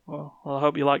Vanilla. Well, I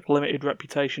hope you like limited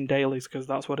reputation dailies, because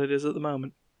that's what it is at the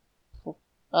moment.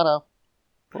 I know.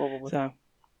 Probably. So,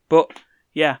 but,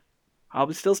 yeah, I'll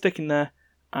be still sticking there,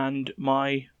 and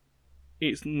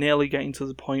it's nearly getting to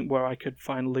the point where I could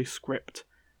finally script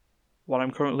what I'm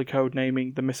currently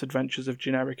codenaming The Misadventures of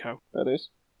Generico. That is.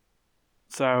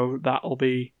 So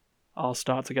I'll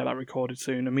start to get that recorded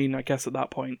soon. I mean, I guess at that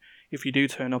point, if you do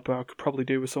turn up, I could probably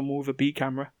do with someone with a B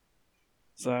camera.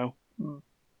 So,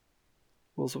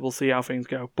 we'll see how things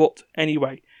go. But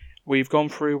anyway, we've gone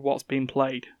through what's been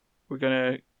played. We're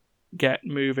going to get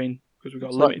moving, because we've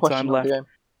got limited time left.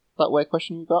 That weird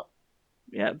question you got?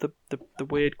 Yeah, the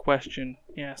weird question,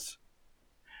 yes.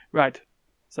 Right,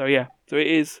 so it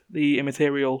is the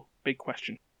Immaterial big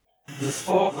question. The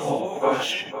sport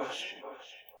question.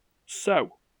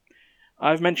 So,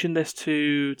 I've mentioned this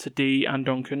to Dee and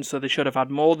Duncan, so they should have had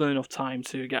more than enough time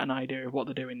to get an idea of what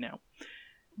they're doing now.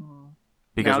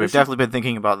 Because we've definitely been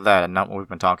thinking about that and not what we've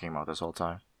been talking about this whole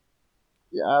time.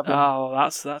 Yeah.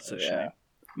 That's a shame.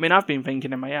 I mean, I've been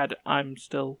thinking in my head, I'm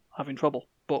still having trouble.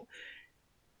 But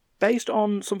based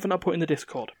on something I put in the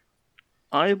Discord,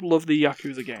 I love the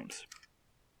Yakuza games.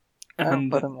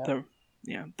 And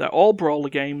they're all brawler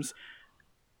games.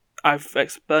 I've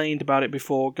explained about it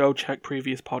before. Go check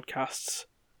previous podcasts.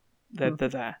 They're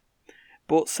there.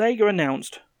 But Sega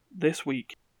announced last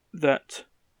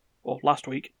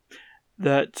week,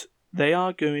 that they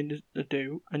are going to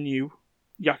do a new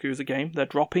Yakuza game. They're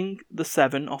dropping the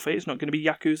 7 off it. It's not going to be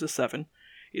Yakuza 7.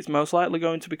 It's most likely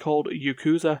going to be called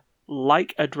Yakuza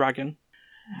Like a Dragon,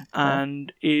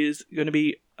 and is going to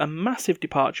be a massive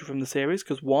departure from the series,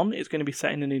 because one, it's going to be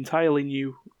set in an entirely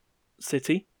new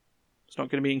city. It's not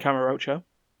going to be in Kamurocho,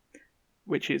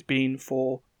 which it's been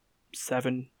for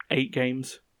 7, 8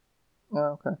 games.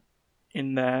 Oh, okay.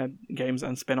 In their games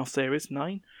and spin-off series,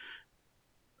 9.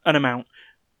 An amount.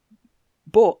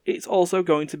 But it's also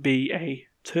going to be a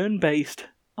turn-based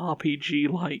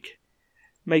RPG-like,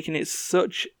 making it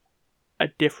such a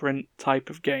different type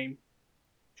of game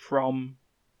from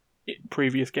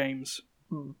previous games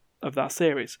of that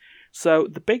series. So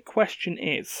the big question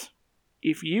is,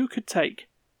 if you could take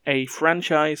a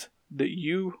franchise that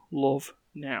you love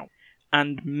now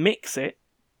and mix it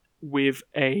with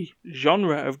a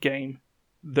genre of game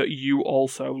that you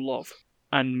also love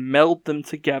and meld them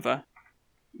together,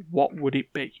 what would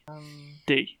it be?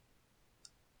 D.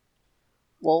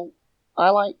 Well, I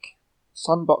like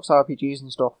sandbox RPGs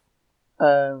and stuff.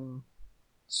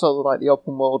 So like the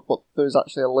open world, but there's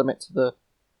actually a limit to the...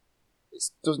 It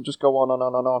doesn't just go on and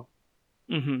on and on.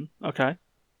 Mm-hmm. Okay.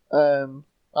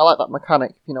 I like that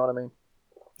mechanic, if you know what I mean.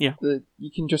 Yeah.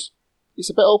 You can just... It's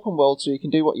a bit open world, so you can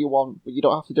do what you want, but you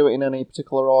don't have to do it in any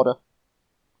particular order.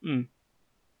 So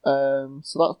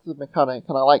that's the mechanic,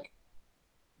 and I like...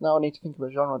 Now I need to think of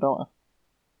a genre, don't I?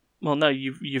 Well, no,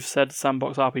 you've said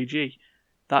sandbox RPG.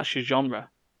 That's your genre.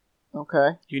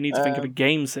 Okay. You need to think of a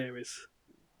game series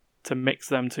to mix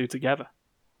them two together,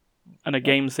 and a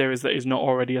game series that is not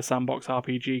already a sandbox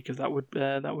RPG, because that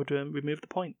would remove the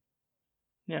point.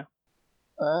 Yeah.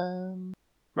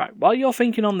 Right. While you're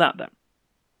thinking on that, then,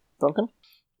 Duncan?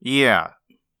 Yeah.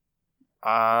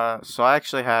 So I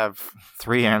actually have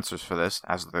 3 answers for this.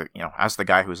 As the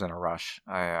guy who's in a rush,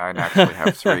 I actually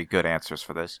have 3 good answers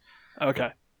for this.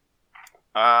 Okay.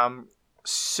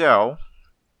 So,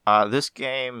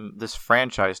 this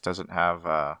franchise doesn't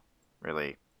have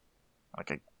really like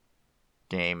a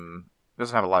game. It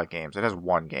doesn't have a lot of games. It has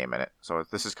 1 game in it, so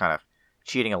this is kind of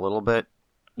cheating a little bit.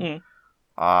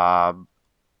 I've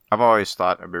always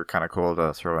thought it'd be kind of cool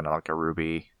to throw in like a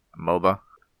Ruby MOBA.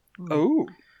 Oh.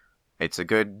 It's a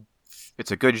good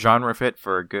it's a good genre fit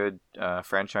for a good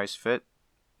franchise fit.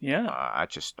 Yeah. I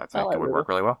think like it would Ruby. work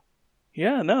really well.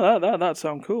 Yeah, no, that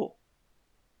sounds cool.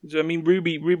 So, I mean,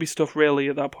 Ruby stuff really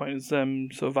at that point is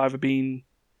sort of either been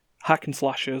hack and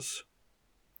slashers,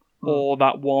 or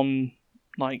that one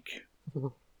like,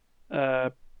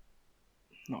 not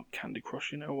Candy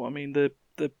Crush. You know what I mean? The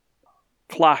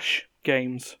Clash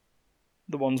games,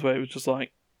 the ones where it was just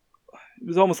like, it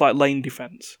was almost like lane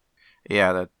defense.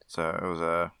 Yeah, it was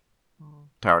a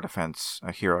tower defense,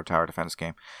 a hero tower defense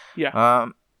game. Yeah.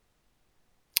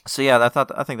 So yeah,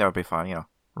 I think that would be fun. You know,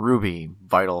 Ruby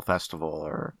Vital Festival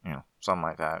or something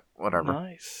like that. Whatever.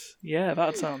 Nice. Yeah,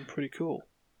 that sounds pretty cool.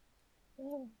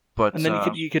 But And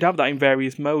then you could have that in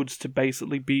various modes to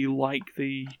basically be like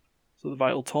the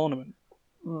Vital Tournament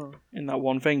in that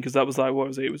one thing, because that was like, what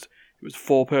was it? It was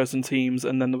 4-person teams,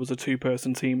 and then there was a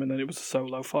 2-person team, and then it was a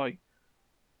solo fight.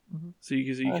 Mm-hmm. So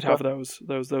you could have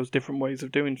those different ways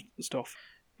of doing stuff.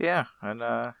 Yeah,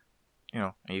 and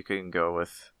you can go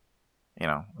with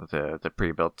the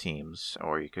pre-built teams,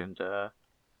 or you can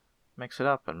mix it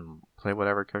up and play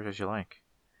whatever characters you like.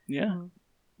 Yeah.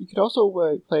 You could also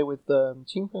play with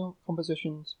team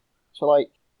compositions. So, like,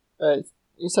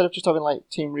 instead of just having like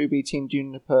Team Ruby, Team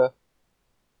Juniper,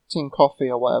 Team Coffee,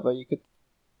 or whatever, you could.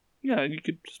 Yeah, you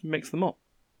could just mix them up.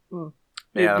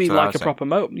 Yeah, It'd be like a proper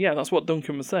MOBA. Yeah, that's what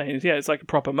Duncan was saying. Yeah, it's like a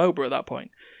proper MOBA at that point.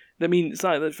 I mean, it's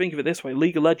like, think of it this way: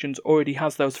 League of Legends already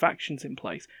has those factions in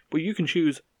place, but you can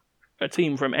choose a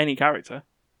team from any character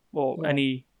or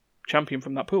any champion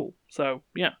from that pool. So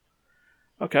yeah,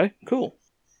 okay, cool.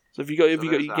 So have you got your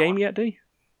game yet, D?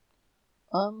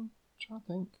 Trying to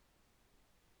think.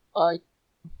 I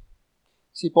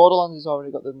see Borderlands has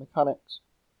already got the mechanics,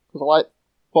 because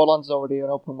Borderlands is already an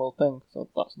open world thing, so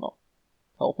that's not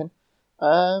helping.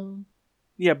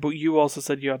 Yeah, but you also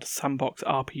said you had a sandbox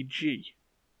RPG.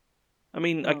 I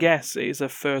mean, I guess it is a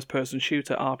first-person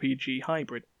shooter RPG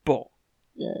hybrid, but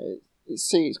yeah,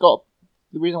 it's got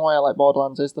the reason why I like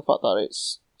Borderlands is the fact that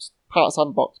it's part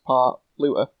sandbox, part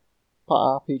looter,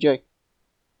 part RPG.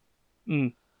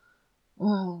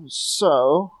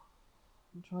 So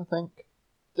I'm trying to think.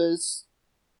 There's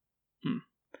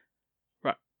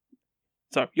right.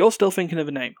 So you're still thinking of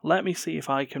a name. Let me see if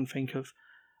I can think of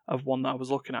one that I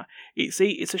was looking at.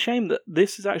 It's a shame that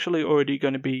this is actually already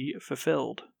going to be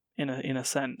fulfilled in a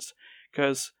sense,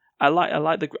 because I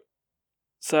like the.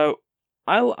 So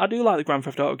I do like the Grand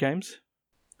Theft Auto games,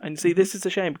 and see, this is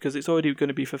a shame because it's already going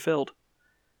to be fulfilled.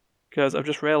 Because I've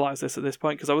just realised this at this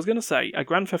point. Because I was going to say a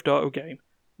Grand Theft Auto game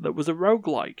that was a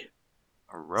roguelike.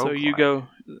 A roguelike? So you go,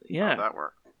 yeah. How'd that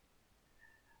work?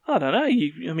 I don't know.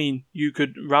 You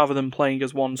could, rather than playing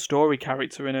as one story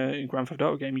character in a Grand Theft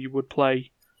Auto game, you would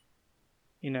play,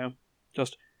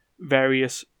 just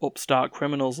various upstart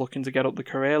criminals looking to get up the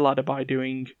career ladder by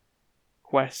doing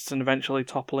quests and eventually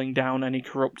toppling down any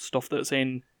corrupt stuff that's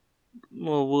in,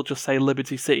 well, we'll just say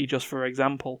Liberty City, just for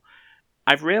example.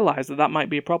 I've realised that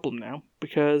might be a problem now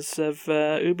because of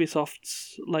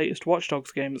Ubisoft's latest Watch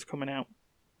Dogs game that's coming out,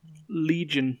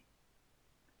 Legion,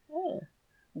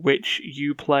 which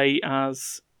you play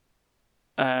as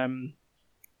DedSec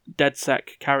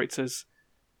characters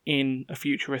in a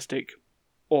futuristic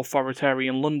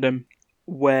authoritarian London,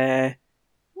 where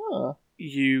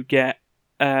you get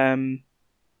where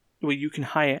you can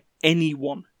hire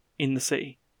anyone in the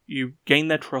city. You gain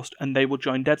their trust, and they will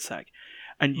join DedSec.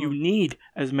 And you need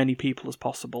as many people as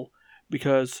possible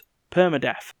because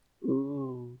permadeath.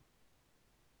 Ooh.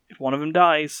 If one of them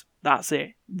dies, that's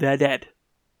it. They're dead.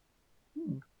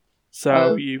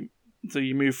 So you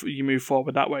move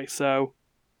forward that way. So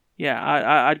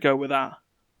yeah, I'd go with that.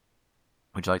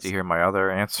 Would you like to hear my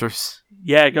other answers?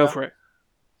 Yeah, go for it.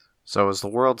 So, as the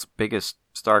world's biggest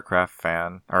StarCraft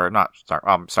fan, or not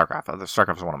StarCraft.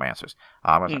 StarCraft is one of my answers.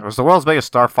 I was the world's biggest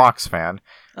Star Fox fan,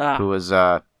 who was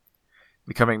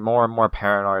becoming more and more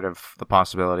paranoid of the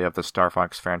possibility of the Star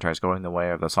Fox franchise going the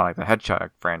way of the Sonic the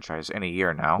Hedgehog franchise in a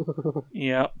year now.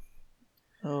 Yep.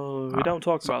 Oh, we don't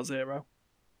talk about Zero.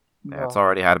 Yeah, it's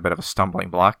already had a bit of a stumbling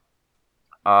block.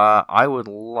 I would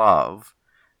love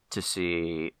to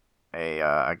see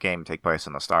a game take place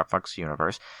in the Star Fox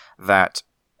universe that,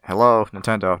 hello,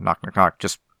 Nintendo, knock, knock,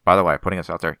 just, by the way, putting this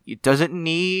out there, it doesn't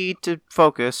need to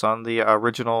focus on the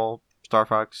original Star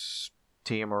Fox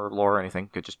team or lore or anything.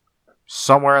 Could just,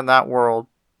 somewhere in that world,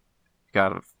 you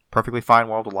got a perfectly fine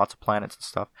world with lots of planets and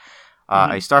stuff.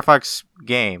 A Star Fox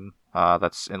game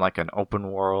that's in like an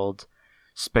open world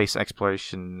space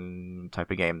exploration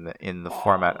type of game in the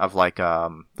format of like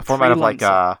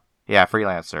Freelancer,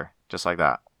 just like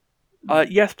that.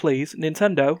 Yes, please,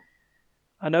 Nintendo.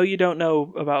 I know you don't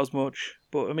know about as much,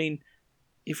 but I mean,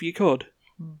 if you could,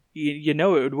 You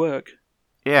know it would work.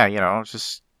 Yeah,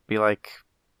 just be like,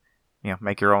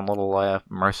 make your own little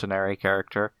mercenary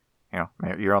character.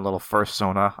 Make your own little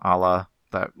fursona, a la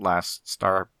that last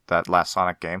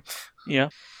Sonic game. Yeah.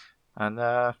 And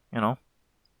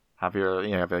have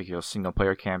your single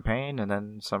player campaign, and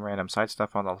then some random side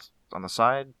stuff on the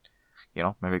side.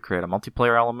 Maybe create a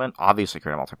multiplayer element. Obviously,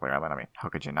 create a multiplayer element. I mean, how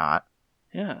could you not?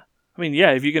 Yeah. I mean,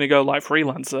 yeah, if you're going to go like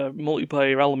freelancer,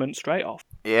 multiplayer element straight off.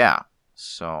 Yeah.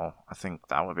 So I think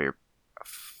that would be a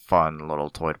fun little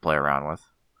toy to play around with.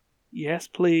 Yes,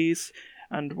 please.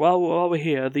 And while we're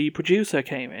here, the producer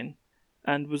came in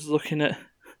and was looking at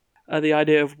the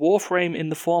idea of Warframe in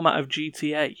the format of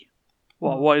GTA.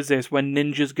 What is this? When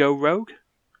ninjas go rogue?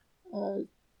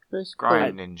 Basically.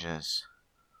 Grind ninjas.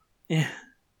 Yeah.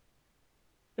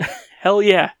 Hell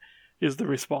yeah, is the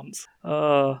response.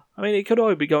 I mean, it could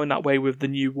always be going that way with the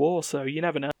new war, so you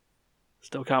never know.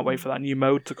 Still can't wait for that new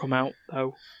mode to come out,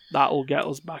 though. That'll get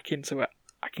us back into it.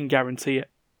 I can guarantee it.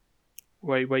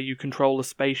 Where you control a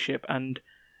spaceship, and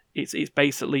it's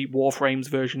basically Warframe's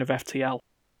version of FTL.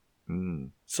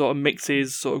 Sort of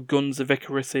mixes sort of Guns of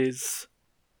Icarus's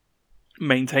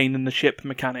maintaining the ship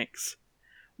mechanics,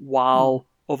 while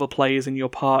other players in your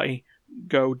party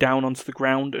go down onto the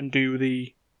ground and do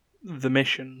the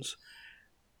missions,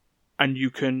 and you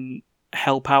can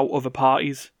help out other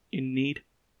parties in need.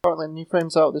 Apparently, new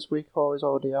frames out this week, or is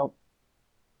already out.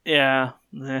 Yeah,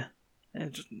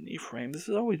 just new frames. This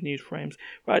is always new frames.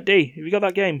 Right, D, have you got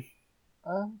that game?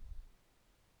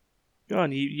 Go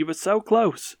on, you were so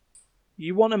close.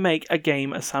 You want to make a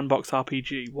game a sandbox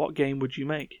RPG. What game would you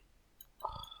make?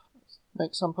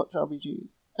 Make sandbox RPG.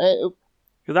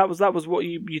 Because that was what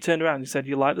you turned around and said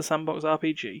you like the sandbox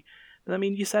RPG. But I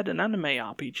mean, you said an anime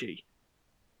RPG.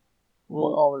 Well,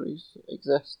 what already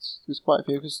exists. There's quite a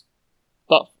few, because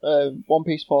that One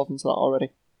Piece falls into that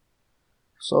already.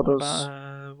 So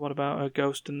What about a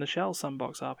Ghost in the Shell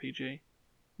sandbox RPG?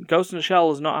 Ghost in the Shell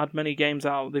has not had many games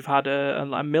out. They've had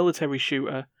a military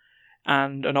shooter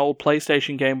and an old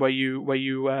PlayStation game where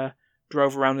you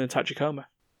drove around in a Tachikoma.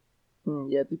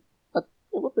 Yeah, it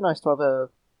would be nice to have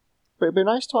but it'd be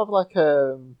nice to have like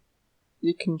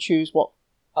you can choose what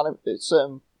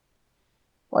certain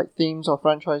like themes or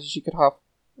franchises you could have,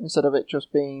 instead of it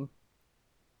just being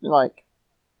like,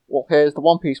 well, here's the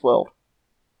One Piece world.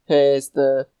 Here's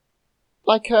the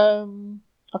I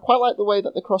quite like the way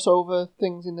that they cross over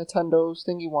things in Nintendo's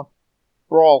thingy one,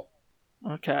 Brawl.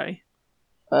 Okay.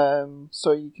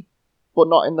 So you could, but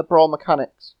not in the Brawl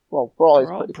mechanics. Well, Brawl is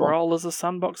pretty fun. Brawl as a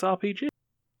sandbox RPG,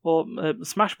 or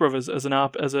Smash Brothers as an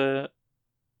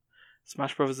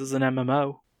Smash Brothers as an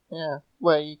MMO. Yeah,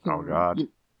 where you can. Oh God.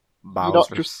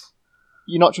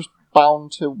 You're not just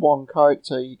bound to one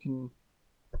character. You can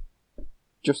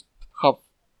just have.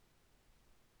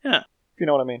 Yeah. If you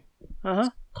know what I mean. It's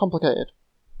complicated.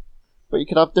 But you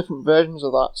could have different versions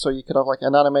of that. So you could have like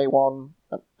an anime one.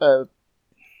 That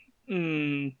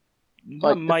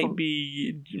might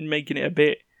be making it a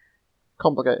bit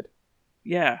complicated.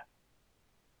 Yeah,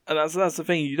 and that's the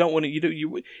thing. You don't want it.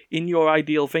 You in your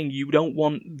ideal thing, you don't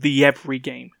want the every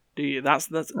game, do you?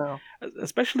 That's no.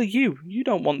 Especially you. You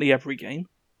don't want the every game.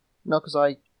 No,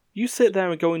 because you sit there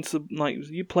and go into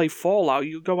you play Fallout.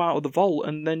 You go out of the vault,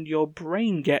 and then your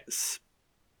brain gets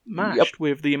mashed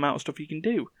with the amount of stuff you can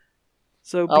do.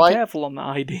 So be careful on that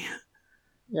idea.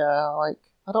 Yeah, I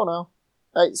don't know.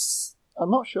 I'm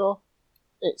not sure.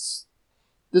 There's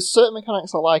certain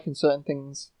mechanics I like and certain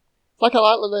things. Like I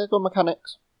like the Lego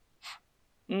mechanics.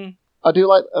 I do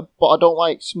like, but I don't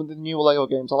like some of the newer Lego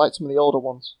games. I like some of the older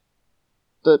ones.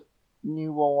 The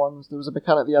newer ones, there was a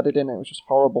mechanic they added in it, which was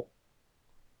horrible.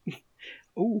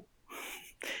 Ooh.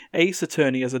 Ace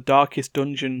Attorney as a Darkest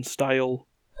Dungeon style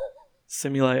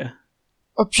simulator.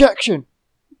 Objection!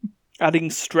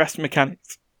 Adding stress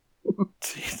mechanics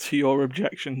to your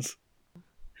objections.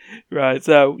 Right,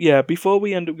 so yeah, before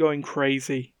we end up going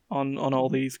crazy on all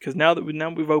these, because now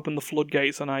we've opened the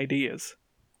floodgates on ideas.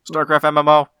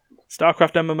 StarCraft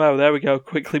MMO, there we go,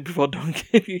 quickly before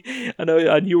Duncan.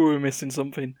 I knew we were missing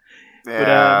something.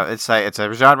 Yeah, but, it's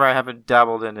a genre I haven't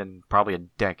dabbled in probably a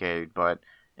decade, but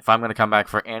if I'm going to come back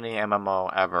for any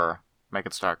MMO ever, make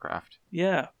it StarCraft.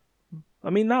 Yeah. I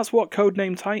mean, that's what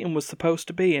Codename Titan was supposed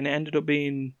to be, and it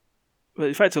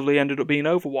effectively ended up being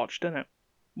Overwatch, didn't it?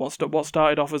 What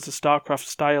started off as a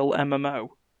StarCraft-style MMO,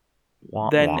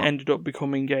 then ended up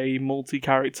becoming a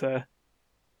multi-character,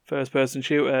 first-person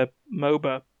shooter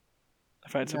MOBA,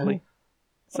 effectively.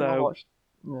 So,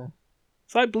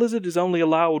 it's like Blizzard is only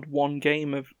allowed one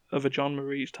game of a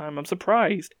genre each time. I'm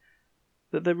surprised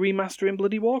that they're remastering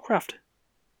bloody Warcraft.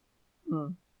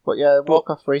 But yeah,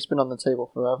 Warcraft 3's been on the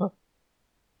table forever.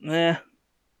 Yeah,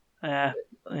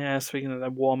 speaking of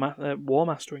that war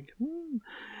mastering.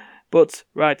 But,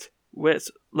 right,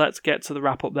 let's get to the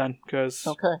wrap-up then, because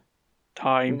Okay. We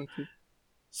time. need to.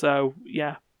 So,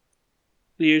 yeah.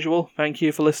 The usual, thank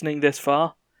you for listening this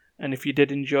far. And if you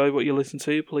did enjoy what you listened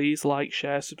to, please like,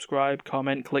 share, subscribe,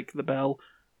 comment, click the bell,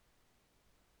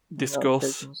 discuss.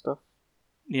 Notification stuff.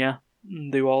 Yeah,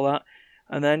 do all that.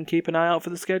 And then keep an eye out for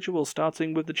the schedule,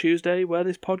 starting with the Tuesday where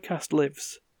this podcast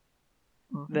lives.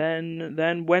 Mm-hmm.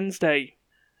 Then Wednesday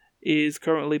is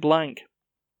currently blank.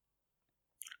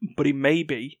 But it may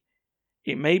be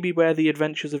where the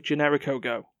Adventures of Generico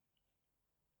go.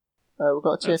 We've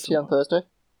got a TFT on Thursday.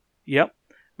 Yep,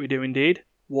 we do indeed.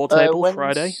 War Table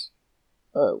Friday.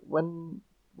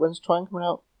 When's Trine coming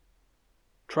out?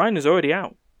 Trine is already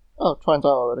out. Oh, Trine's out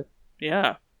already.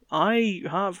 Yeah, I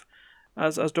have,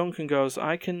 as Duncan goes,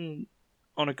 I can,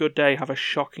 on a good day, have a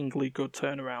shockingly good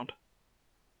turnaround.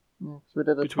 Yeah, we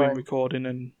did between Trine.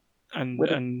 recording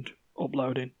and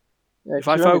uploading. Yeah, if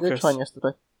I focus. focus. Did Trine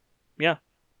yesterday. Yeah.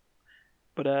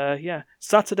 But yeah,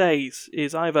 Saturdays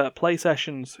is either play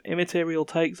sessions, Immaterial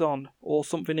takes on, or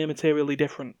something immaterially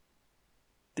different.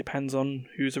 Depends on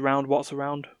who's around, what's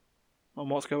around, and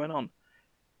what's going on.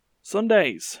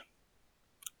 Sundays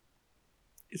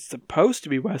is supposed to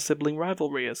be where sibling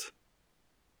rivalry is.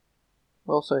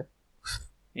 We'll see.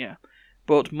 Yeah.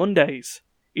 But Mondays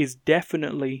is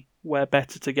definitely where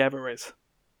Better Together is.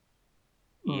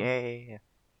 Yeah.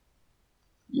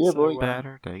 Yeah, boy.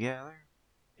 Better together.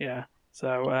 Yeah.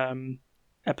 So,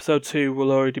 episode 2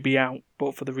 will already be out,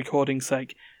 but for the recording's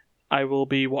sake, I will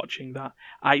be watching that.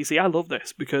 I love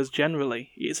this, because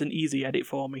generally, it's an easy edit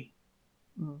for me.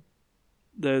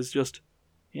 There's just,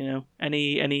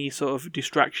 any sort of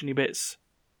distraction-y bits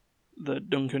that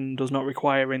Duncan does not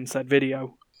require in said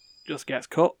video just gets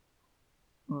cut.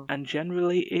 And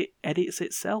generally, it edits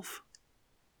itself.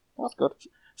 That's good.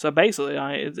 So basically,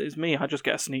 it's me, I just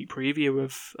get a sneak preview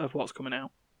of what's coming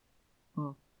out.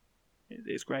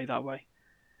 It's great that way.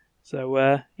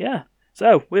 So, yeah.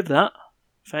 So, with that,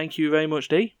 thank you very much,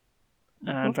 Dee.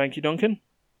 And thank you, Duncan.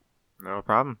 No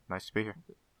problem. Nice to be here.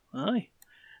 Aye.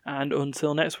 And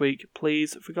until next week,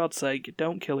 please, for God's sake,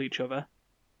 don't kill each other.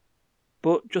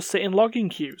 But just sit in logging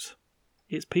queues.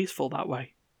 It's peaceful that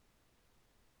way.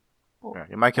 Yeah,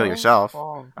 you might kill yourself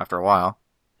after a while.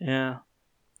 Yeah.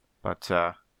 But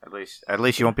at least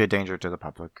you won't be a danger to the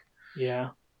public. Yeah.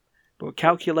 But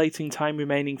calculating time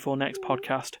remaining for next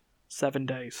podcast, 7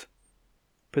 days.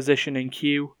 Position in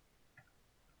queue, ?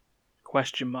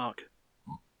 Right,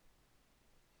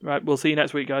 we'll see you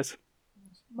next week, guys.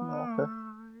 Okay.